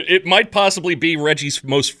understated. It might possibly be Reggie's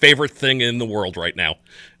most favorite thing in the world right now.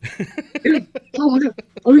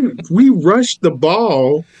 We rushed the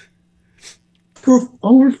ball for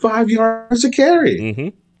over 5 yards a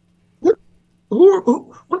carry.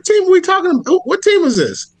 What team are we talking about? What team is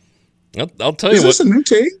this? I'll tell you what. Is this a new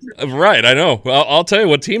team? Right, I know. I'll tell you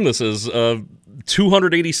what team this is.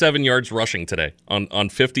 287 yards rushing today on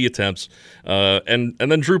 50 attempts. And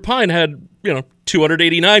then Drew Pine had,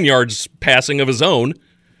 289 yards passing of his own.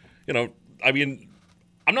 I mean,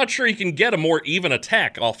 I'm not sure he can get a more even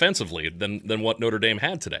attack offensively than what Notre Dame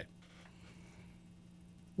had today.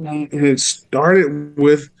 And it started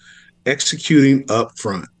with executing up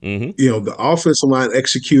front. The offensive line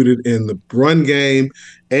executed in the run game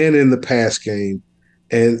and in the pass game.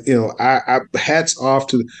 And, I hats off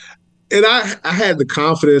to and I had the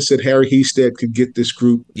confidence that Harry Hested could get this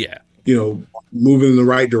group, moving in the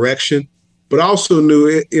right direction. But I also knew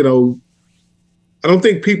it, I don't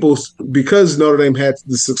think people, because Notre Dame had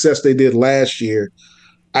the success they did last year,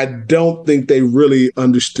 I don't think they really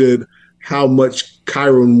understood how much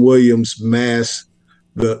Kyron Williams masked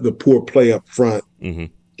the poor play up front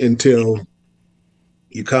until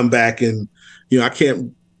you come back and, I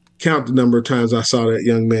can't count the number of times I saw that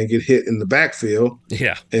young man get hit in the backfield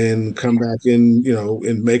and come back and,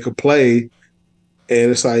 and make a play.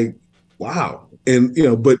 And it's like, wow. And,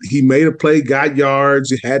 but he made a play, got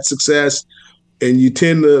yards, he had success. And you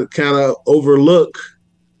tend to kind of overlook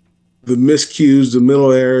the miscues, the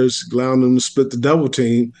mental errors, allowing them to split the double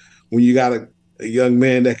team when you got a young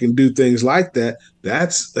man that can do things like that.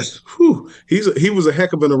 He was a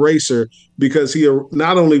heck of an eraser, because he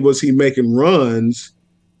not only was he making runs,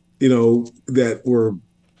 that were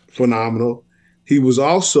phenomenal, he was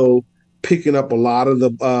also picking up a lot of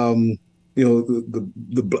the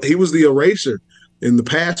he was the eraser in the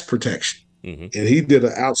pass protection. And he did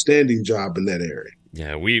an outstanding job in that area.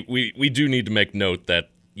 Yeah, we do need to make note that,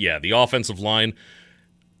 the offensive line,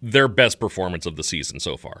 their best performance of the season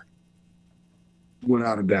so far.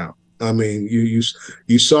 Without a doubt. I mean, you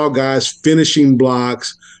saw guys finishing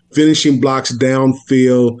blocks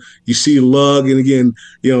downfield. You see Lugg, and again,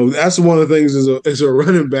 that's one of the things as a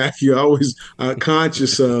running back you're always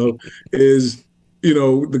conscious of is,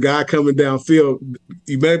 the guy coming downfield.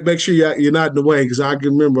 You better make sure you're not in the way, because I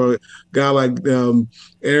can remember a guy like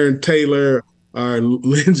Aaron Taylor or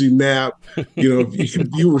Lindsey Knapp. If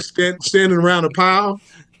you were standing around a pile,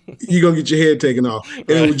 you're going to get your head taken off. And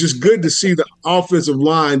it was just good to see the offensive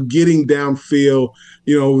line getting downfield.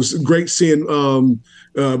 It was great seeing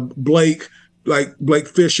Blake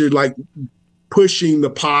Fisher, pushing the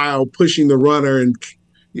pile, pushing the runner. And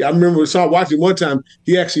I remember watching one time,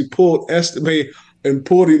 he actually pulled Estime and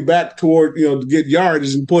pulled him back toward, to get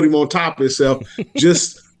yards and put him on top of himself.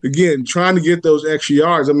 Just, again, trying to get those extra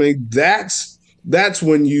yards. I mean, that's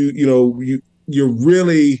when you're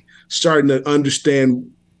really starting to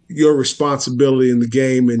understand your responsibility in the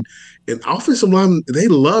game. And offensive linemen, they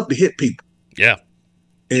love to hit people. Yeah.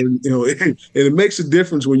 And, it makes a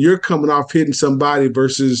difference when you're coming off hitting somebody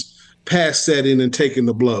versus pass setting and taking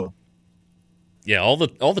the blow. Yeah, all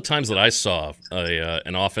the times that I saw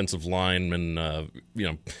an offensive lineman,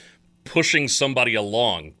 pushing somebody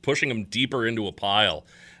along, pushing them deeper into a pile,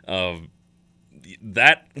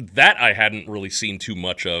 that I hadn't really seen too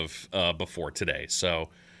much of before today. So,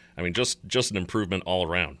 I mean, just an improvement all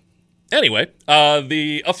around. Anyway,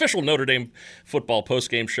 the official Notre Dame football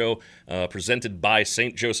postgame show presented by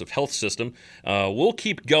St. Joseph Health System. We'll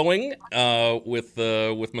keep going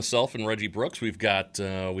with myself and Reggie Brooks. We've got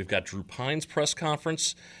Drew Pine's press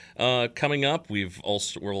conference coming up. We'll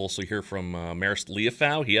also hear from Marist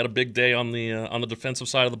Liufau. He had a big day on the defensive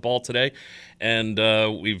side of the ball today, and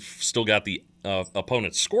we've still got the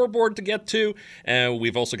opponent's scoreboard to get to, and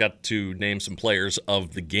we've also got to name some players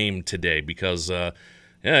of the game today because.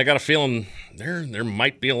 I got a feeling there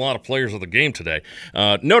might be a lot of players of the game today.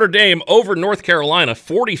 Notre Dame over North Carolina,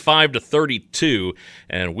 45-32,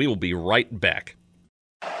 and we will be right back.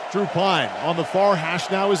 Drew Pine on the far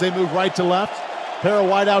hash now as they move right to left. Pair of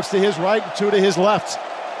wideouts to his right, two to his left.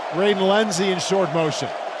 Braden Lenzy in short motion.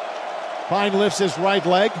 Pine lifts his right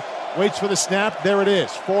leg, Waits for the snap. There it is.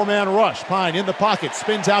 4-man rush. Pyne in the pocket.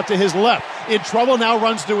 Spins out to his left. In trouble. Now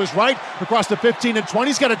runs to his right. Across the 15 and 20.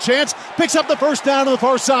 He's got a chance. Picks up the first down on the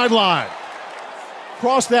far sideline.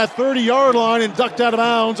 Crossed that 30-yard line and ducked out of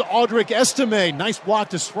bounds. Audric Estime. Nice block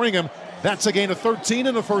to string him. That's a gain of 13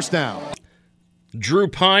 and a first down. Drew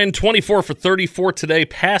Pyne, 24 for 34 today,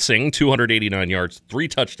 passing 289 yards, 3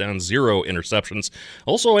 touchdowns, 0 interceptions.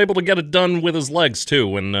 Also able to get it done with his legs too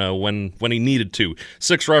when he needed to.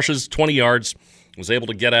 6 rushes, 20 yards. Was able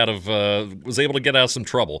to get out of some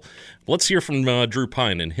trouble. Let's hear from Drew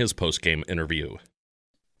Pyne in his post-game interview.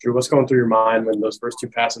 Drew, what's going through your mind when those first 2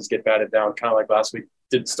 passes get batted down? Kind of like last week,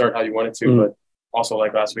 didn't start how you wanted to, but also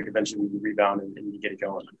like last week, eventually you rebound and you get it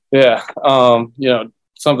going. Yeah,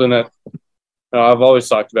 something that I've always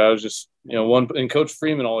talked about is just, and Coach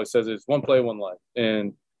Freeman always says it's one play, one life.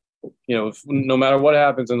 And, no matter what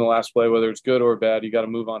happens in the last play, whether it's good or bad, you got to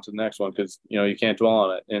move on to the next one because, you can't dwell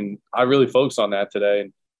on it. And I really focused on that today.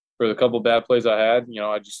 And for the couple of bad plays I had,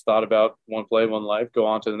 I just thought about one play, one life, go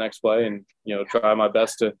on to the next play and, try my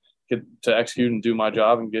best to execute and do my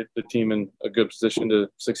job and get the team in a good position to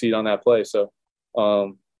succeed on that play. So,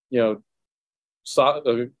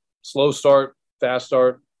 slow start, fast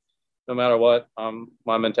start. No matter what,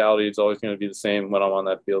 my mentality is always going to be the same when I'm on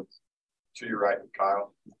that field. To your right,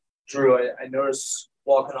 Kyle. Drew, I noticed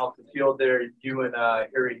walking off the field there, you and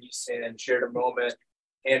Harry Easton shared a moment,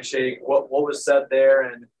 handshake. What was said there?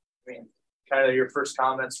 And kind of your first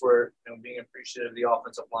comments were being appreciative of the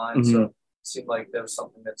offensive line. So it seemed like that was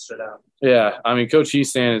something that stood out. Yeah, Coach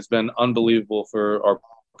Easton has been unbelievable for our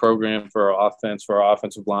program, for our offense, for our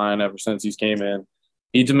offensive line ever since he's came in.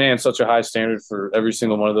 He demands such a high standard for every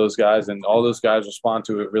single one of those guys, and all those guys respond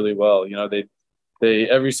to it really well. They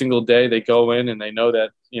every single day they go in and they know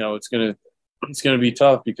that it's gonna be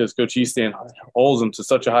tough because Coach Easton holds them to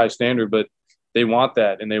such a high standard, but they want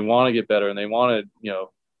that and they want to get better and they want to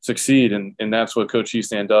succeed, and that's what Coach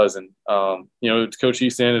Easton does. And Coach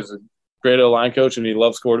Easton is a great O-line coach and he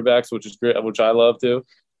loves quarterbacks, which is great, which I love too.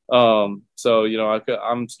 So,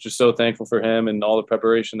 I'm just so thankful for him and all the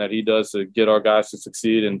preparation that he does to get our guys to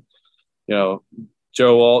succeed. And,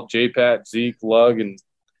 Joe Alt, J-Pat, Zeke, Lug,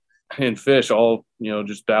 and Fish all,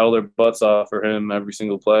 just battle their butts off for him every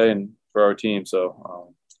single play and for our team.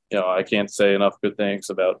 So, I can't say enough good things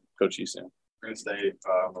about Coach Easton. We're going to stay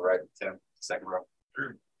on the right, Tim, second row.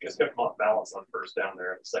 You guys got off balance on first down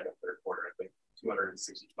there in the second, third quarter. I think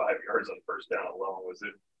 265 yards on first down alone. Was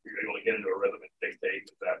it you're able to get into a rhythm and dictate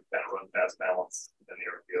with that kind of run past balance in the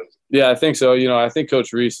RPOs? Yeah, I think so. I think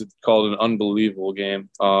Coach Reese had called an unbelievable game.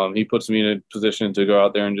 He puts me in a position to go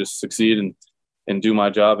out there and just succeed and do my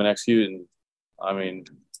job and execute. And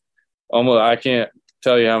almost I can't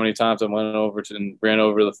tell you how many times I went over and ran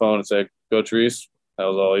over the phone and said, Coach Reese, that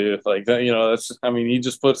was all you. Like that, that's. He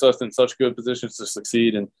just puts us in such good positions to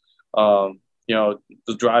succeed. And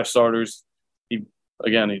the drive starters.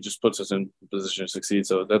 He just puts us in a position to succeed.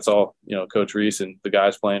 So that's all, Coach Reese and the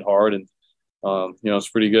guys playing hard. And, it's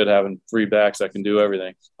pretty good having 3 backs that can do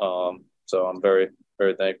everything. So I'm very,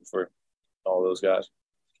 very thankful for all those guys.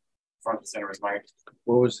 Front and center is Mike.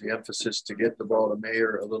 What was the emphasis to get the ball to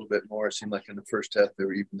Mayer a little bit more? It seemed like in the first half, there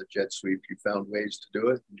were even the jet sweep. You found ways to do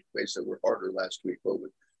it, ways that were harder last week.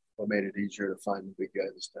 What made it easier to find the big guy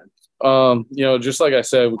this time? Just like I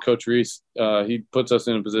said with Coach Reese, he puts us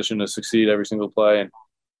in a position to succeed every single play.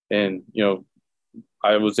 And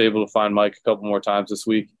I was able to find Mike a couple more times this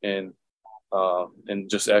week and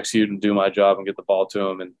just execute and do my job and get the ball to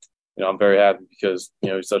him. And, I'm very happy because,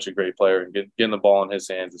 he's such a great player and getting the ball in his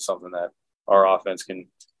hands is something that our offense can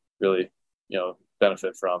really,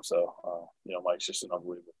 benefit from. So, Mike's just an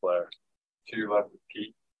unbelievable player. To your left,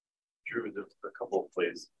 Pete. Drew, there's a couple of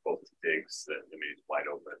plays, both Diggs that he's wide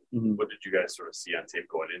open. Mm-hmm. What did you guys sort of see on tape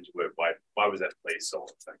going into it? Why was that play so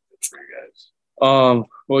effective for you guys?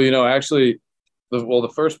 Actually,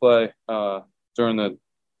 the first play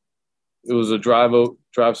it was a drive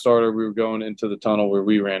starter. We were going into the tunnel where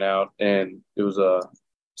we ran out, and it was a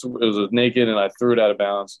naked, and I threw it out of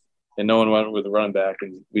bounds, and no one went with the running back,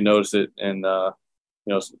 and we noticed it, and so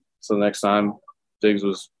the next time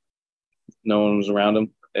no one was around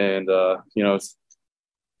him. And, it's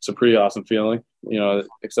a pretty awesome feeling,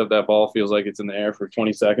 except that ball feels like it's in the air for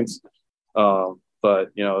 20 seconds.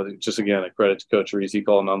 But, just again, a credit to Coach Reese. He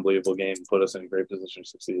called an unbelievable game and put us in a great position to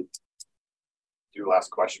succeed. Your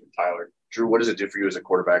last question, Tyler. Drew, what does it do for you as a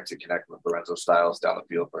quarterback to connect with Lorenzo Styles down the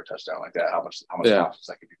field for a touchdown like that? How much confidence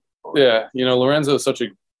that could be? Yeah, Lorenzo is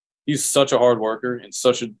he's such a hard worker and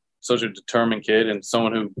such a determined kid and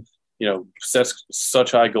someone who, sets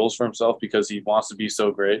such high goals for himself because he wants to be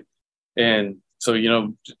so great. And so,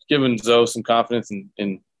 giving Zoe some confidence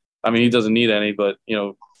and I mean, he doesn't need any, but,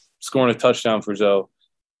 scoring a touchdown for Zoe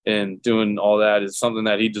and doing all that is something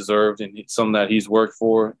that he deserved and something that he's worked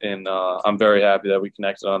for. And I'm very happy that we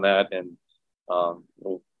connected on that. And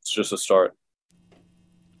it's just a start.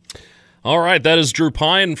 All right, that is Drew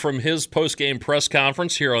Pyne from his post-game press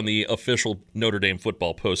conference here on the official Notre Dame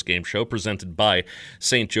football post-game show presented by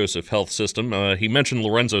St. Joseph Health System. He mentioned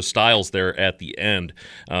Lorenzo Styles there at the end.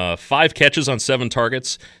 5 catches on 7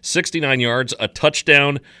 targets, 69 yards, a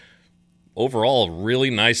touchdown. Overall, a really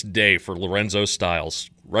nice day for Lorenzo Styles.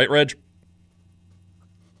 Right, Reg?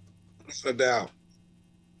 No doubt.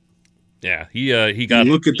 Yeah, he got.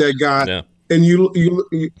 You look at that guy, yeah. And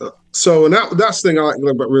that's the thing I like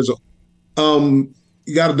about Rizzo.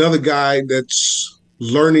 You got another guy that's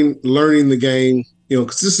learning the game,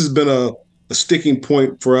 because this has been a sticking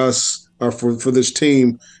point for us or for this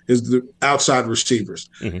team is the outside receivers.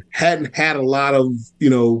 Mm-hmm. Hadn't had a lot of,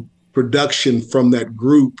 production from that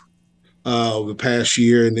group the past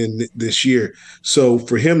year and then this year. So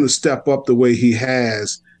for him to step up the way he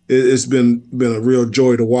has, it's been a real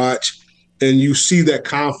joy to watch. And you see that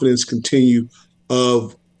confidence continue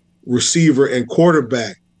of receiver and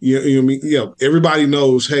quarterback. Everybody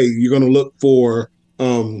knows, hey, you're going to look for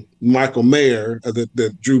Michael Mayer,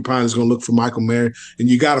 that Drew Pyne is going to look for Michael Mayer, and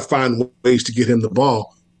you got to find ways to get him the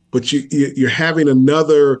ball. But you're having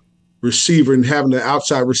another receiver and having an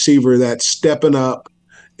outside receiver that's stepping up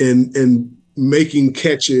and making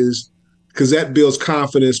catches, because that builds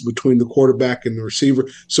confidence between the quarterback and the receiver.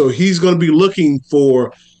 So he's going to be looking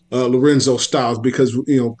for Lorenzo Styles, because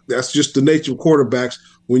that's just the nature of quarterbacks.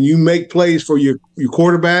 When you make plays for your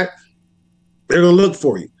quarterback, they're going to look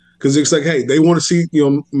for you, because it's like, hey, they want to see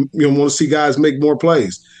want to see guys make more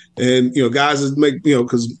plays, and guys that make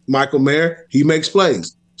because Michael Mayer, he makes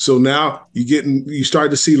plays. So now you start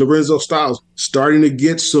to see Lorenzo Styles starting to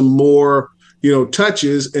get some more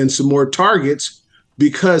touches and some more targets,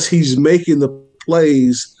 because he's making the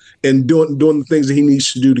plays and doing the things that he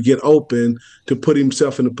needs to do to get open, to put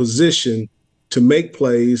himself in a position to make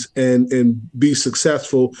plays and be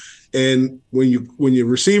successful. And when your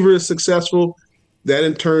receiver is successful, that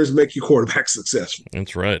in turn makes your quarterback successful.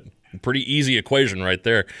 That's right. Pretty easy equation right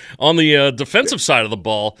there. On the defensive side of the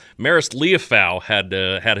ball, Marist Liufau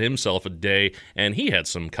had himself a day, and he had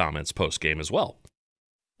some comments post-game as well.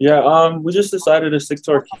 Yeah, we just decided to stick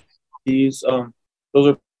to our keys. Those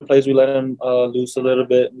are plays we let him loose a little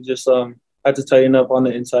bit. We just had to tighten up on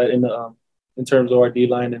the inside in terms of our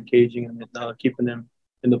D-line and caging and keeping them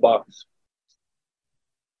in the box.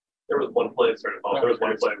 There was one play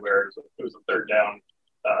where it was a third down,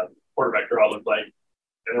 quarterback draw looked like,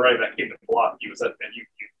 and the running back came to block. You got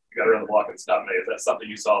to run the block and stop me. Is that something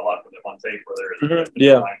you saw a lot from them on tape?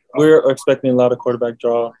 Yeah, we're expecting a lot of quarterback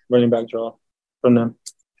draw, running back draw from them.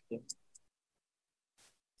 Yeah.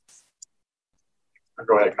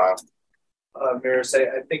 Go ahead, Kyle. Maris,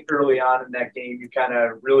 I think early on in that game, you kind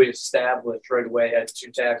of really established right away, had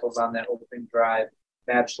 2 tackles on that opening drive,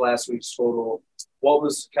 matched last week's total. What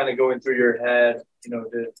was kind of going through your head,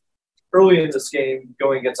 early in this game,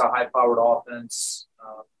 going against a high-powered offense,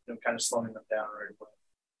 kind of slowing them down right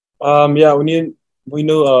away? Yeah, we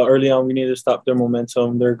knew early on we needed to stop their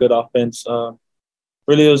momentum. They're a good offense.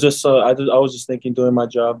 Really, it was just I was just thinking, do my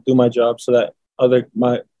job so that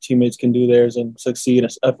my teammates can do theirs and succeed.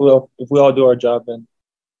 If we all do our job, then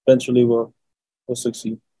eventually we'll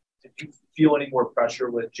succeed. Did you feel any more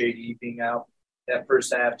pressure with JD being out that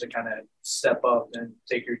first half to kind of step up and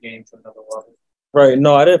take your game to another level? Right.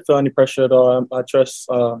 No, I didn't feel any pressure at all. I trust.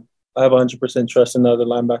 I have 100% trust in the other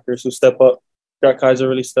linebackers who step up. Got Kaiser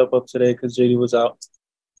really step up today because JD was out,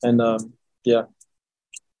 and yeah.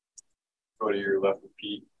 Go to your left with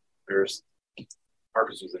Pete. Marcus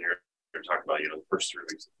was in here. They're talking about, the first 3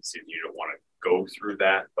 weeks of the season, you don't want to go through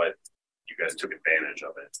that, but you guys took advantage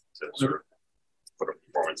of it to sort of put a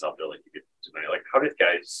performance out there like you did tonight. Like, how did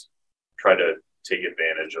guys try to take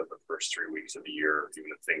advantage of the first 3 weeks of the year, even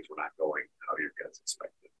if things were not going how you guys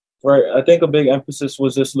expected? Right. I think a big emphasis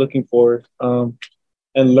was just looking forward and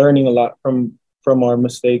learning a lot from our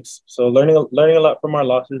mistakes. So learning a lot from our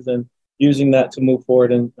losses and using that to move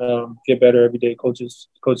forward and get better every day. Coach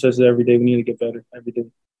says that every day we need to get better every day.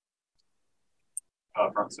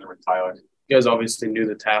 Front center with Tyler. You guys obviously knew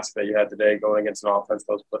the task that you had today, going against an offense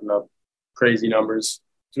that was putting up crazy numbers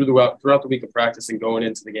throughout the week of practice and going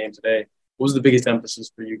into the game today. What was the biggest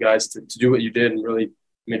emphasis for you guys to do what you did and really,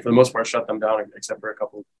 for the most part, shut them down, except for a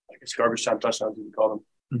couple, garbage time touchdowns, you can call them?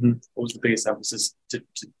 Mm-hmm. What was the biggest emphasis to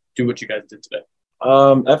do what you guys did today?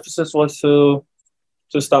 Emphasis was to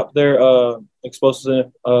stop their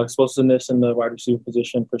explosiveness in the wide receiver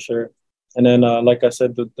position for sure. And then, like I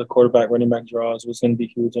said, the quarterback running back draws was going to be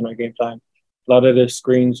huge in our game time. A lot of the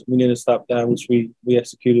screens, we need to stop that, which we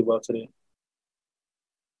executed well today.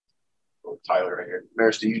 Tyler right here.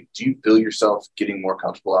 Maris, do you feel yourself getting more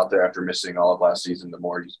comfortable out there after missing all of last season, the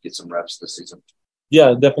more you get some reps this season?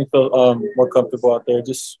 Yeah, definitely feel more comfortable out there.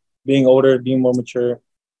 Just being older, being more mature,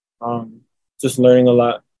 just learning a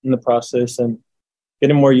lot in the process and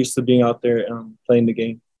getting more used to being out there playing the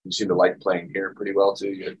game. You seem to like playing here pretty well too.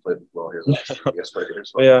 You had played well here last year. You guys played here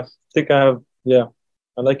as well. Yeah, I think I have. Yeah,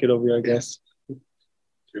 I like it over here, I guess.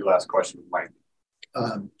 Your last question, Mike.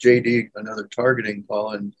 JD, another targeting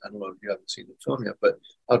call, and I don't know if you haven't seen the film yet, but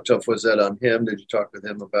how tough was that on him? Did you talk with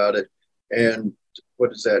him about it? And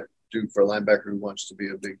what does that do for a linebacker who wants to be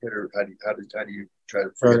a big hitter? How do you try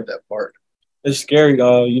to forget that part? It's scary.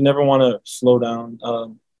 You never want to slow down.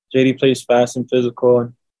 JD plays fast and physical,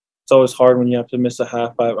 and it's always hard when you have to miss a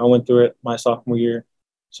half. I went through it my sophomore year,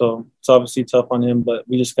 so it's obviously tough on him, but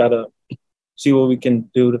we just got to see what we can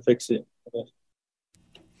do to fix it.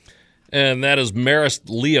 And that is Marist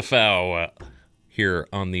Liufau here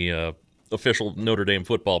on the official Notre Dame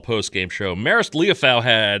football postgame show. Marist Liufau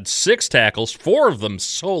had 6 tackles, 4 of them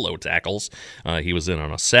solo tackles. He was in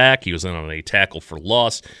on a sack. He was in on a tackle for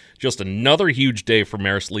loss. Just another huge day for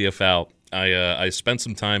Marist Liufau. I spent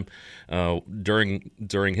some time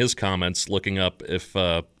during his comments looking up if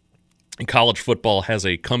college football has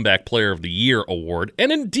a Comeback Player of the Year award,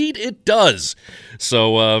 and indeed it does.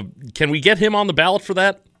 So can we get him on the ballot for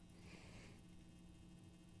that?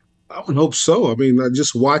 I would hope so. I mean,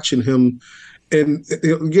 just watching him, and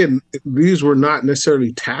again, these were not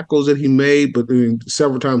necessarily tackles that he made, but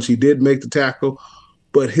several times he did make the tackle.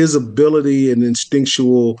 But his ability and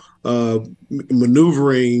instinctual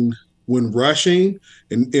maneuvering when rushing,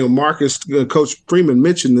 and Marcus, Coach Freeman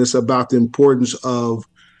mentioned this about the importance of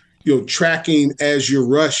tracking as you're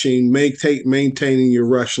rushing, maintaining your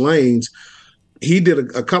rush lanes. He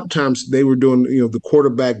did a couple times. They were doing the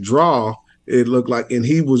quarterback draw. It looked like, and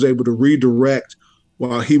he was able to redirect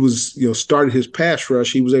while he was, started his pass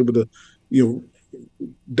rush. He was able to,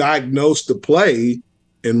 diagnose the play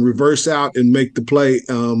and reverse out and make the play,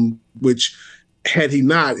 which had he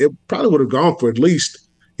not, it probably would have gone for at least,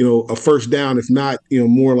 a first down, if not,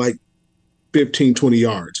 more like 15, 20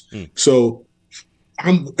 yards. So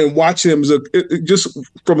and watching him just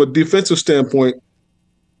from a defensive standpoint,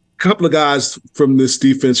 couple of guys from this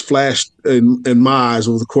defense flashed in my eyes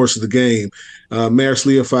over the course of the game. Marist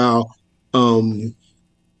Liufau,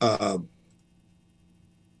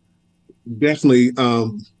 definitely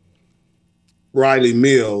Riley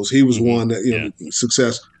Mills. He was one that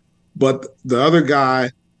success. But the other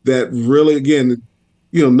guy that really, again,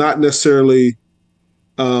 not necessarily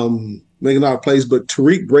making a lot of plays, but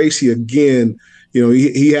Tariq Bracy again.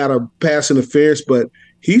 He had a pass interference, but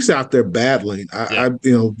he's out there battling. I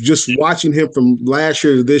just watching him from last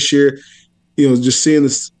year to this year, just seeing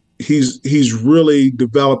this, he's really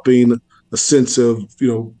developing a sense of,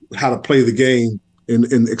 how to play the game and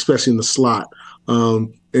especially in the slot.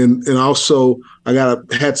 And also I got a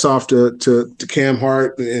hats off to Cam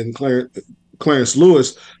Hart and Clarence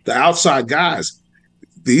Lewis, the outside guys.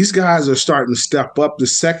 These guys are starting to step up. The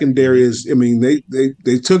secondary is,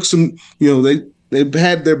 they took some, they've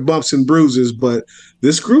had their bumps and bruises, but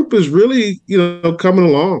this group is really, coming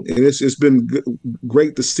along, and it's been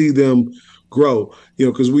great to see them grow.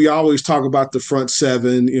 Because we always talk about the front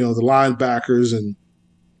seven, the linebackers, and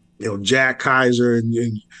Jack Kaiser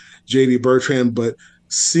and J.D. Bertrand, but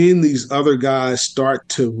seeing these other guys start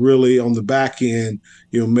to really on the back end,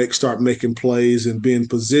 start making plays and be in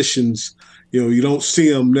positions. You don't see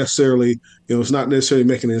them necessarily. It's not necessarily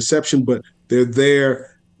making an interception, but they're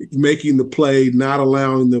there making the play, not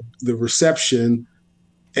allowing the reception.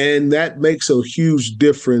 And that makes a huge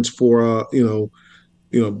difference for, and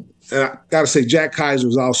I got to say, Jack Kaiser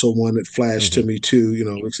was also one that flashed to me too.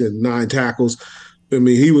 Like I said, 9 tackles.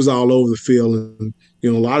 He was all over the field, and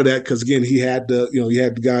a lot of that because again, he had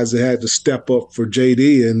the guys that had to step up for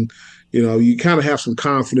JD, and you kind of have some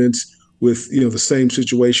confidence with the same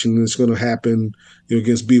situation that's going to happen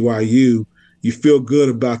against BYU. You feel good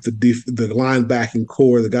about the linebacking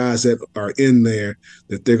core, the guys that are in there,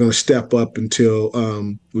 that they're going to step up until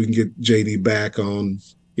we can get JD back on,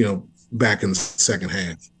 back in the second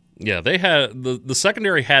half. Yeah, they had the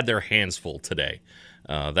secondary had their hands full today.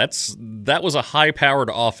 That was a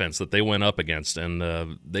high-powered offense that they went up against, and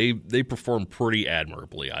they performed pretty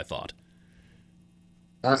admirably, I thought.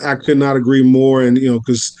 I could not agree more, and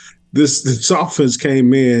because this offense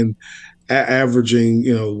came in averaging,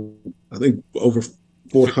 I think over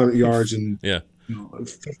 400 yards and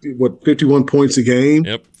 51 points a game.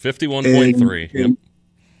 Yep, 51.3.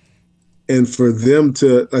 and for them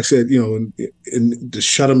to, like I said, and to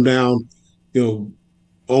shut them down,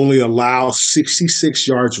 only allow 66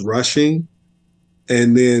 yards rushing.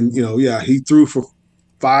 And then, he threw for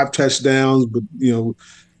 5 touchdowns, but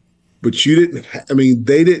you didn't,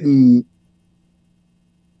 they didn't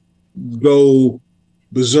go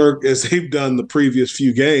berserk as they've done the previous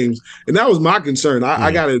few games. And that was my concern.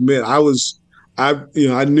 I got to admit, I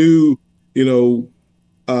knew,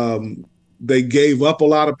 they gave up a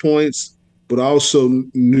lot of points, but also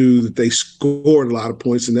knew that they scored a lot of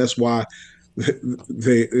points. And that's why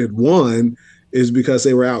they had won, is because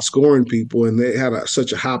they were outscoring people and they had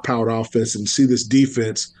such a high-powered offense. And see this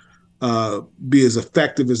defense be as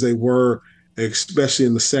effective as they were, especially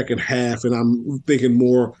in the second half. And I'm thinking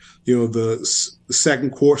more, the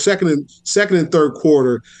second and third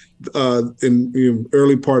quarter, in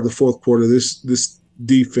early part of the fourth quarter, this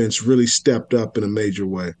defense really stepped up in a major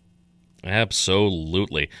way.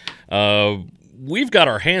 Absolutely. We've got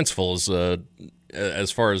our hands full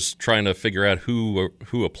as far as trying to figure out who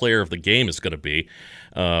a player of the game is going to be.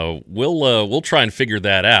 We'll try and figure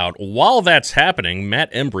that out. While that's happening,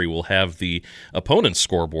 Matt Embry will have the opponent's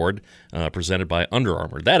scoreboard presented by Under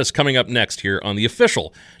Armour. That is coming up next here on the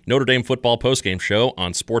official Notre Dame football postgame show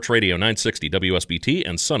on Sports Radio 960 WSBT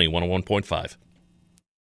and Sunny 101.5.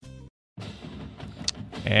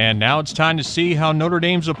 And now it's time to see how Notre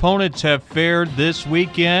Dame's opponents have fared this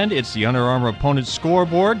weekend. It's the Under Armour Opponents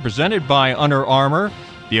Scoreboard presented by Under Armour,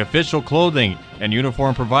 the official clothing and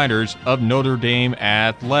uniform providers of Notre Dame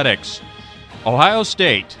Athletics. Ohio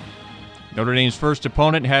State, Notre Dame's first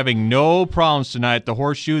opponent, having no problems tonight at the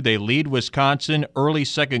Horseshoe. They lead Wisconsin early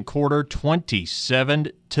second quarter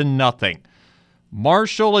 27-0.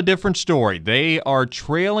 Marshall, a different story. They are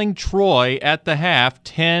trailing Troy at the half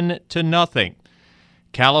 10-0.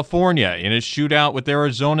 California in a shootout with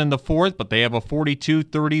Arizona in the fourth, but they have a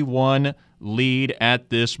 42-31 lead at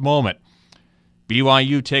this moment.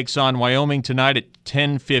 BYU takes on Wyoming tonight at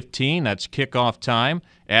 10:15. That's kickoff time.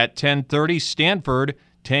 At 10:30, Stanford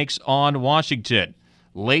takes on Washington.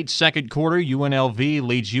 Late second quarter, UNLV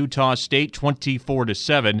leads Utah State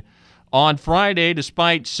 24-7. On Friday,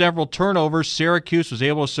 despite several turnovers, Syracuse was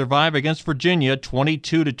able to survive against Virginia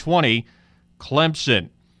 22-20. Clemson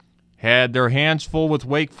had their hands full with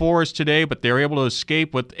Wake Forest today, but they were able to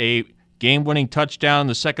escape with a game-winning touchdown in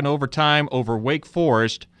the second overtime over Wake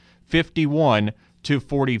Forest,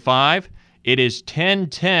 51-45. It is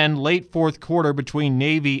 10-10 late fourth quarter between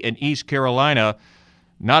Navy and East Carolina.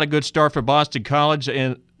 Not a good start for Boston College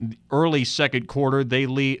in the early second quarter. They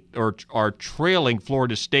lead or are trailing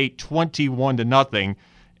Florida State 21-0.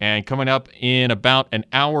 And coming up in about an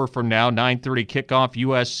hour from now, 9:30 kickoff,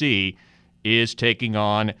 USC is taking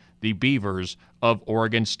on the Beavers of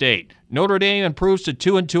Oregon State. Notre Dame improves to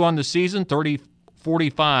 2-2 on the season,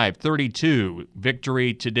 45-32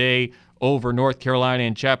 victory today over North Carolina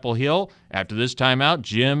and Chapel Hill. After this timeout,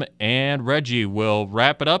 Jim and Reggie will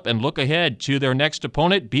wrap it up and look ahead to their next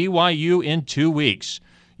opponent, BYU, in 2 weeks.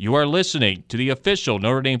 You are listening to the official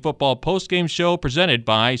Notre Dame football postgame show presented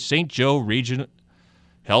by St. Joe Regional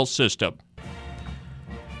Health System.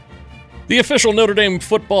 The official Notre Dame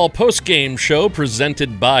football postgame show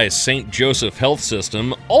presented by St. Joseph Health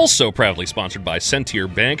System, also proudly sponsored by Sentier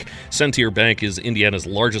Bank. Sentier Bank is Indiana's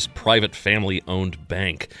largest private family-owned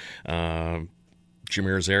bank. Jim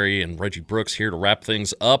Irizarry and Reggie Brooks here to wrap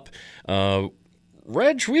things up.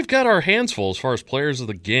 Reg, we've got our hands full as far as players of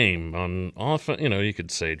the game. On offense, you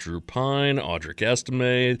could say Drew Pine, Audric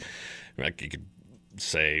Estime. You could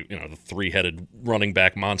say, the three-headed running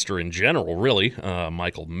back monster in general, really.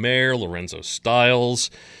 Michael Mayer, Lorenzo Styles.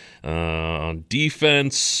 On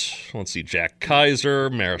defense, let's see, Jack Kaiser,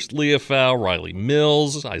 Maris Leofau, Riley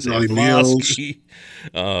Mills, Isaiah Foskey.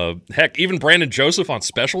 Heck, even Brandon Joseph on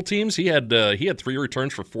special teams. He had 3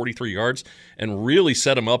 returns for 43 yards and really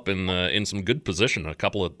set him up in some good position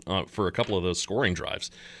for a couple of those scoring drives.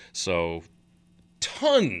 So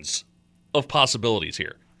tons of possibilities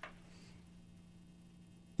here.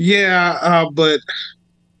 Yeah, but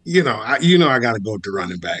I got to go to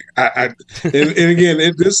running back. And again,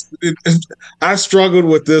 I struggled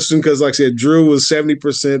with this one because, like I said, Drew was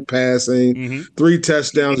 70% passing, 3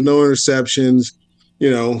 touchdowns, no interceptions,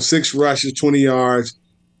 6 rushes, 20 yards.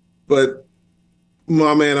 But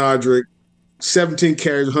my man Audric, 17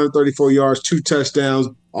 carries, 134 yards, 2 touchdowns,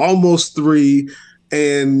 almost 3,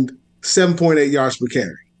 and 7.8 yards per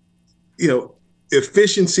carry.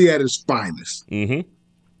 Efficiency at its finest. Mm-hmm.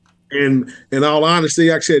 And in all honesty,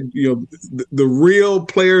 like I said, the real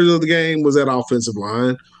players of the game was that offensive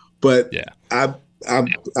line. But yeah, I'm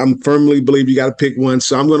firmly believe you got to pick one.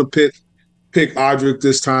 So I'm going to pick Audric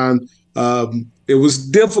this time. it was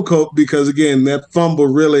difficult because, again, that fumble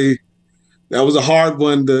really – that was a hard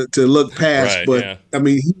one to look past. Right, but, yeah. I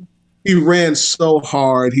mean, he ran so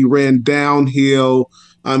hard. He ran downhill.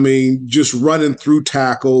 I mean, just running through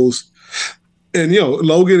tackles. And,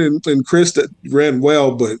 Logan and Chris that ran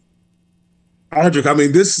well, but Audric, I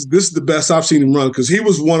mean, this is the best I've seen him run because he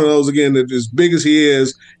was one of those, again, that as big as he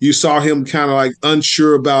is, you saw him kind of like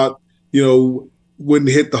unsure about, when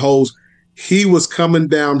to hit the holes. He was coming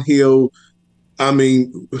downhill, I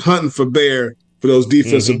mean, hunting for bear for those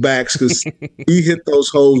defensive backs because he hit those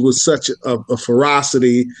holes with such a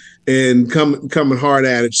ferocity and coming hard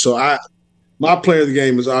at it. So my player of the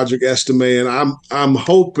game is Audric Estime, and I'm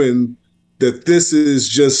hoping that this is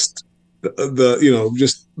just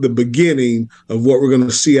the beginning of what we're going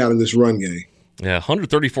to see out of this run game. Yeah,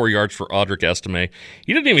 134 yards for Audric Estime.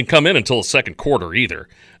 He didn't even come in until the second quarter either.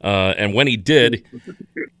 And when he did,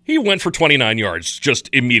 he went for 29 yards just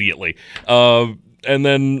immediately. And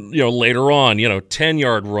then, later on,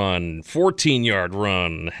 10-yard run, 14-yard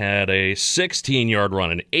run, had a 16-yard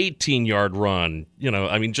run, an 18-yard run.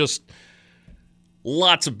 Just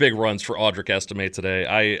lots of big runs for Audric Estime today.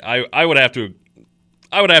 I would have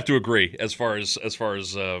to agree as far as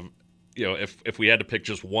if we had to pick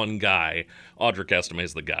just one guy, Audric Estime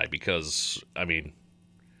is the guy because, I mean,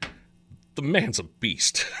 the man's a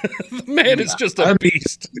beast. The man is just a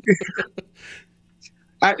beast.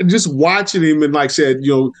 I just watching him, and like I said,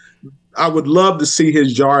 I would love to see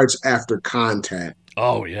his yards after contact.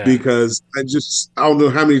 Oh yeah, because I don't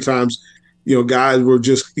know how many times, guys were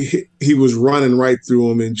he was running right through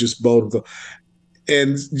them and just bowled them.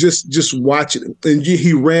 And just watching him, and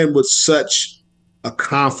he ran with such a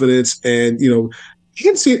confidence, and I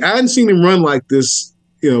hadn't seen him run like this,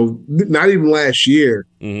 not even last year.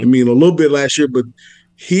 I mean, a little bit last year, but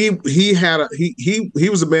he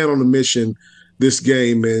was a man on a mission this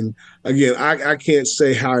game. And again, I can't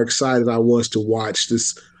say how excited I was to watch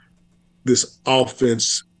this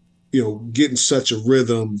offense, getting such a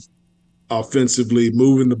rhythm offensively,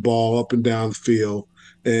 moving the ball up and down the field.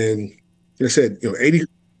 And like I said,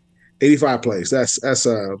 85 plays. That's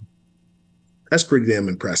pretty damn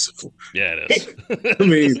impressive. Yeah, it is. I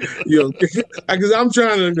mean, because I'm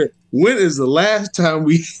trying to understand, when is the last time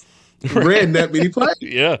we ran that many plays?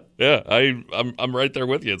 Yeah. I'm right there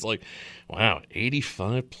with you. It's like, wow,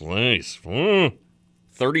 85 plays.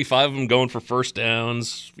 35 of them going for first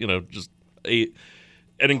downs. Just an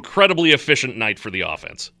incredibly efficient night for the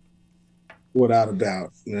offense. Without a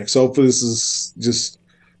doubt. So hopefully this is just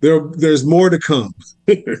there's more to come.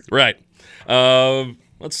 Right.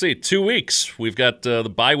 Let's see. 2 weeks. We've got the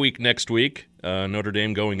bye week next week. Notre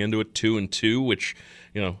Dame going into it 2-2, which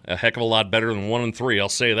a heck of a lot better than 1-3. I'll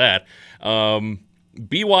say that.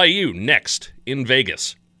 BYU next in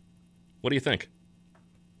Vegas. What do you think?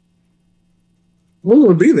 We're going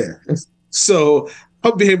to be there, so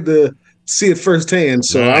I'll be able to see it firsthand.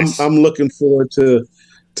 So nice. I'm looking forward to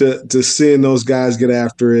seeing those guys get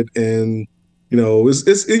after it, and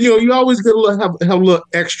it's you always get have a little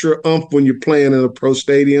extra oomph when you're playing in a pro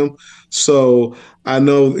stadium. So I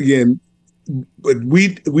know again, but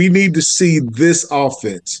we need to see this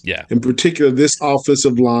offense, in particular this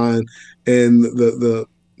offensive line and the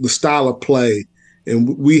style of play.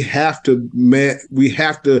 And we have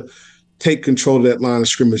to take control of that line of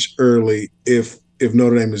scrimmage early if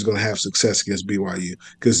Notre Dame is going to have success against BYU,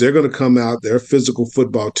 because they're going to come out, they're a physical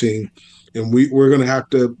football team, and we're going to have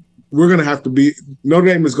to be Notre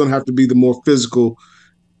Dame is going to have to be the more physical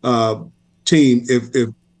team if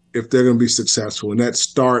they're going to be successful, and that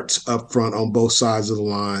starts up front on both sides of the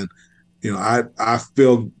line. I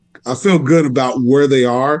feel good about where they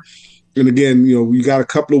are. And again, we got a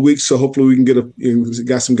couple of weeks, so hopefully we can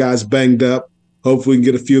got some guys banged up. Hopefully we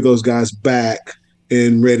can get a few of those guys back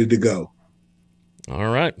and ready to go.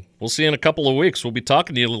 All right. We'll see you in a couple of weeks. We'll be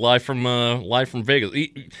talking to you live from Vegas.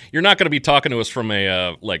 You're not going to be talking to us from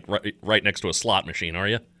a right next to a slot machine, are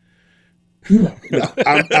you? No,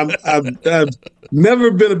 I've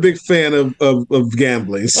never been a big fan of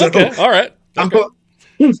gambling. So okay. All right. Okay.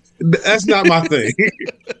 That's not my thing.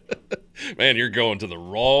 Man, you're going to the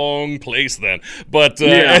wrong place then. But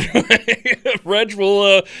anyway, Reg,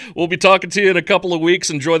 we'll be talking to you in a couple of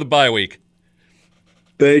weeks. Enjoy the bye week.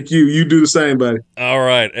 Thank you. You do the same, buddy. All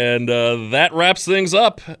right, and that wraps things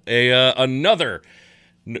up. Another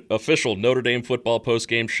official Notre Dame football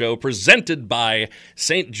postgame show presented by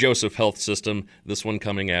St. Joseph Health System. This one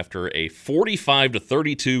coming after a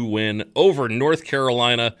 45-32 win over North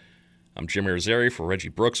Carolina. I'm Jim Irizarry for Reggie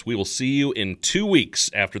Brooks. We will see you in 2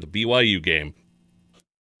 weeks after the BYU game.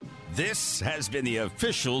 This has been the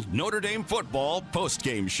official Notre Dame football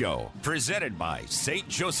postgame show, presented by St.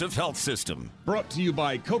 Joseph Health System. Brought to you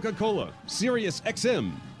by Coca-Cola, Sirius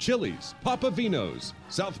XM, Chili's, Papa Vino's,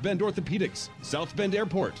 South Bend Orthopedics, South Bend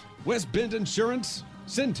Airport, West Bend Insurance,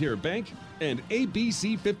 Centier Bank, and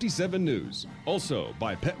ABC 57 News. Also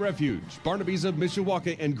by Pet Refuge, Barnaby's of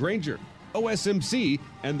Mishawaka and Granger, OSMC,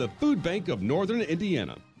 and the Food Bank of Northern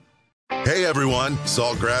Indiana. Hey everyone,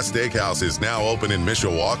 Saltgrass Steakhouse is now open in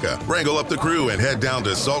Mishawaka. Wrangle up the crew and head down to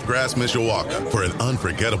Saltgrass Mishawaka for an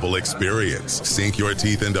unforgettable experience. Sink your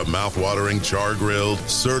teeth into mouth-watering char-grilled,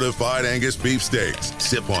 certified Angus beef steaks.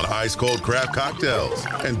 Sip on ice-cold craft cocktails.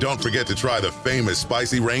 And don't forget to try the famous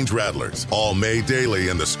spicy range rattlers, all made daily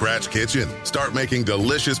in the Scratch Kitchen. Start making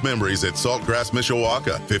delicious memories at Saltgrass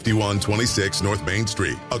Mishawaka, 5126 North Main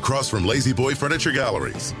Street, across from Lazy Boy Furniture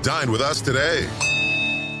Galleries. Dine with us today.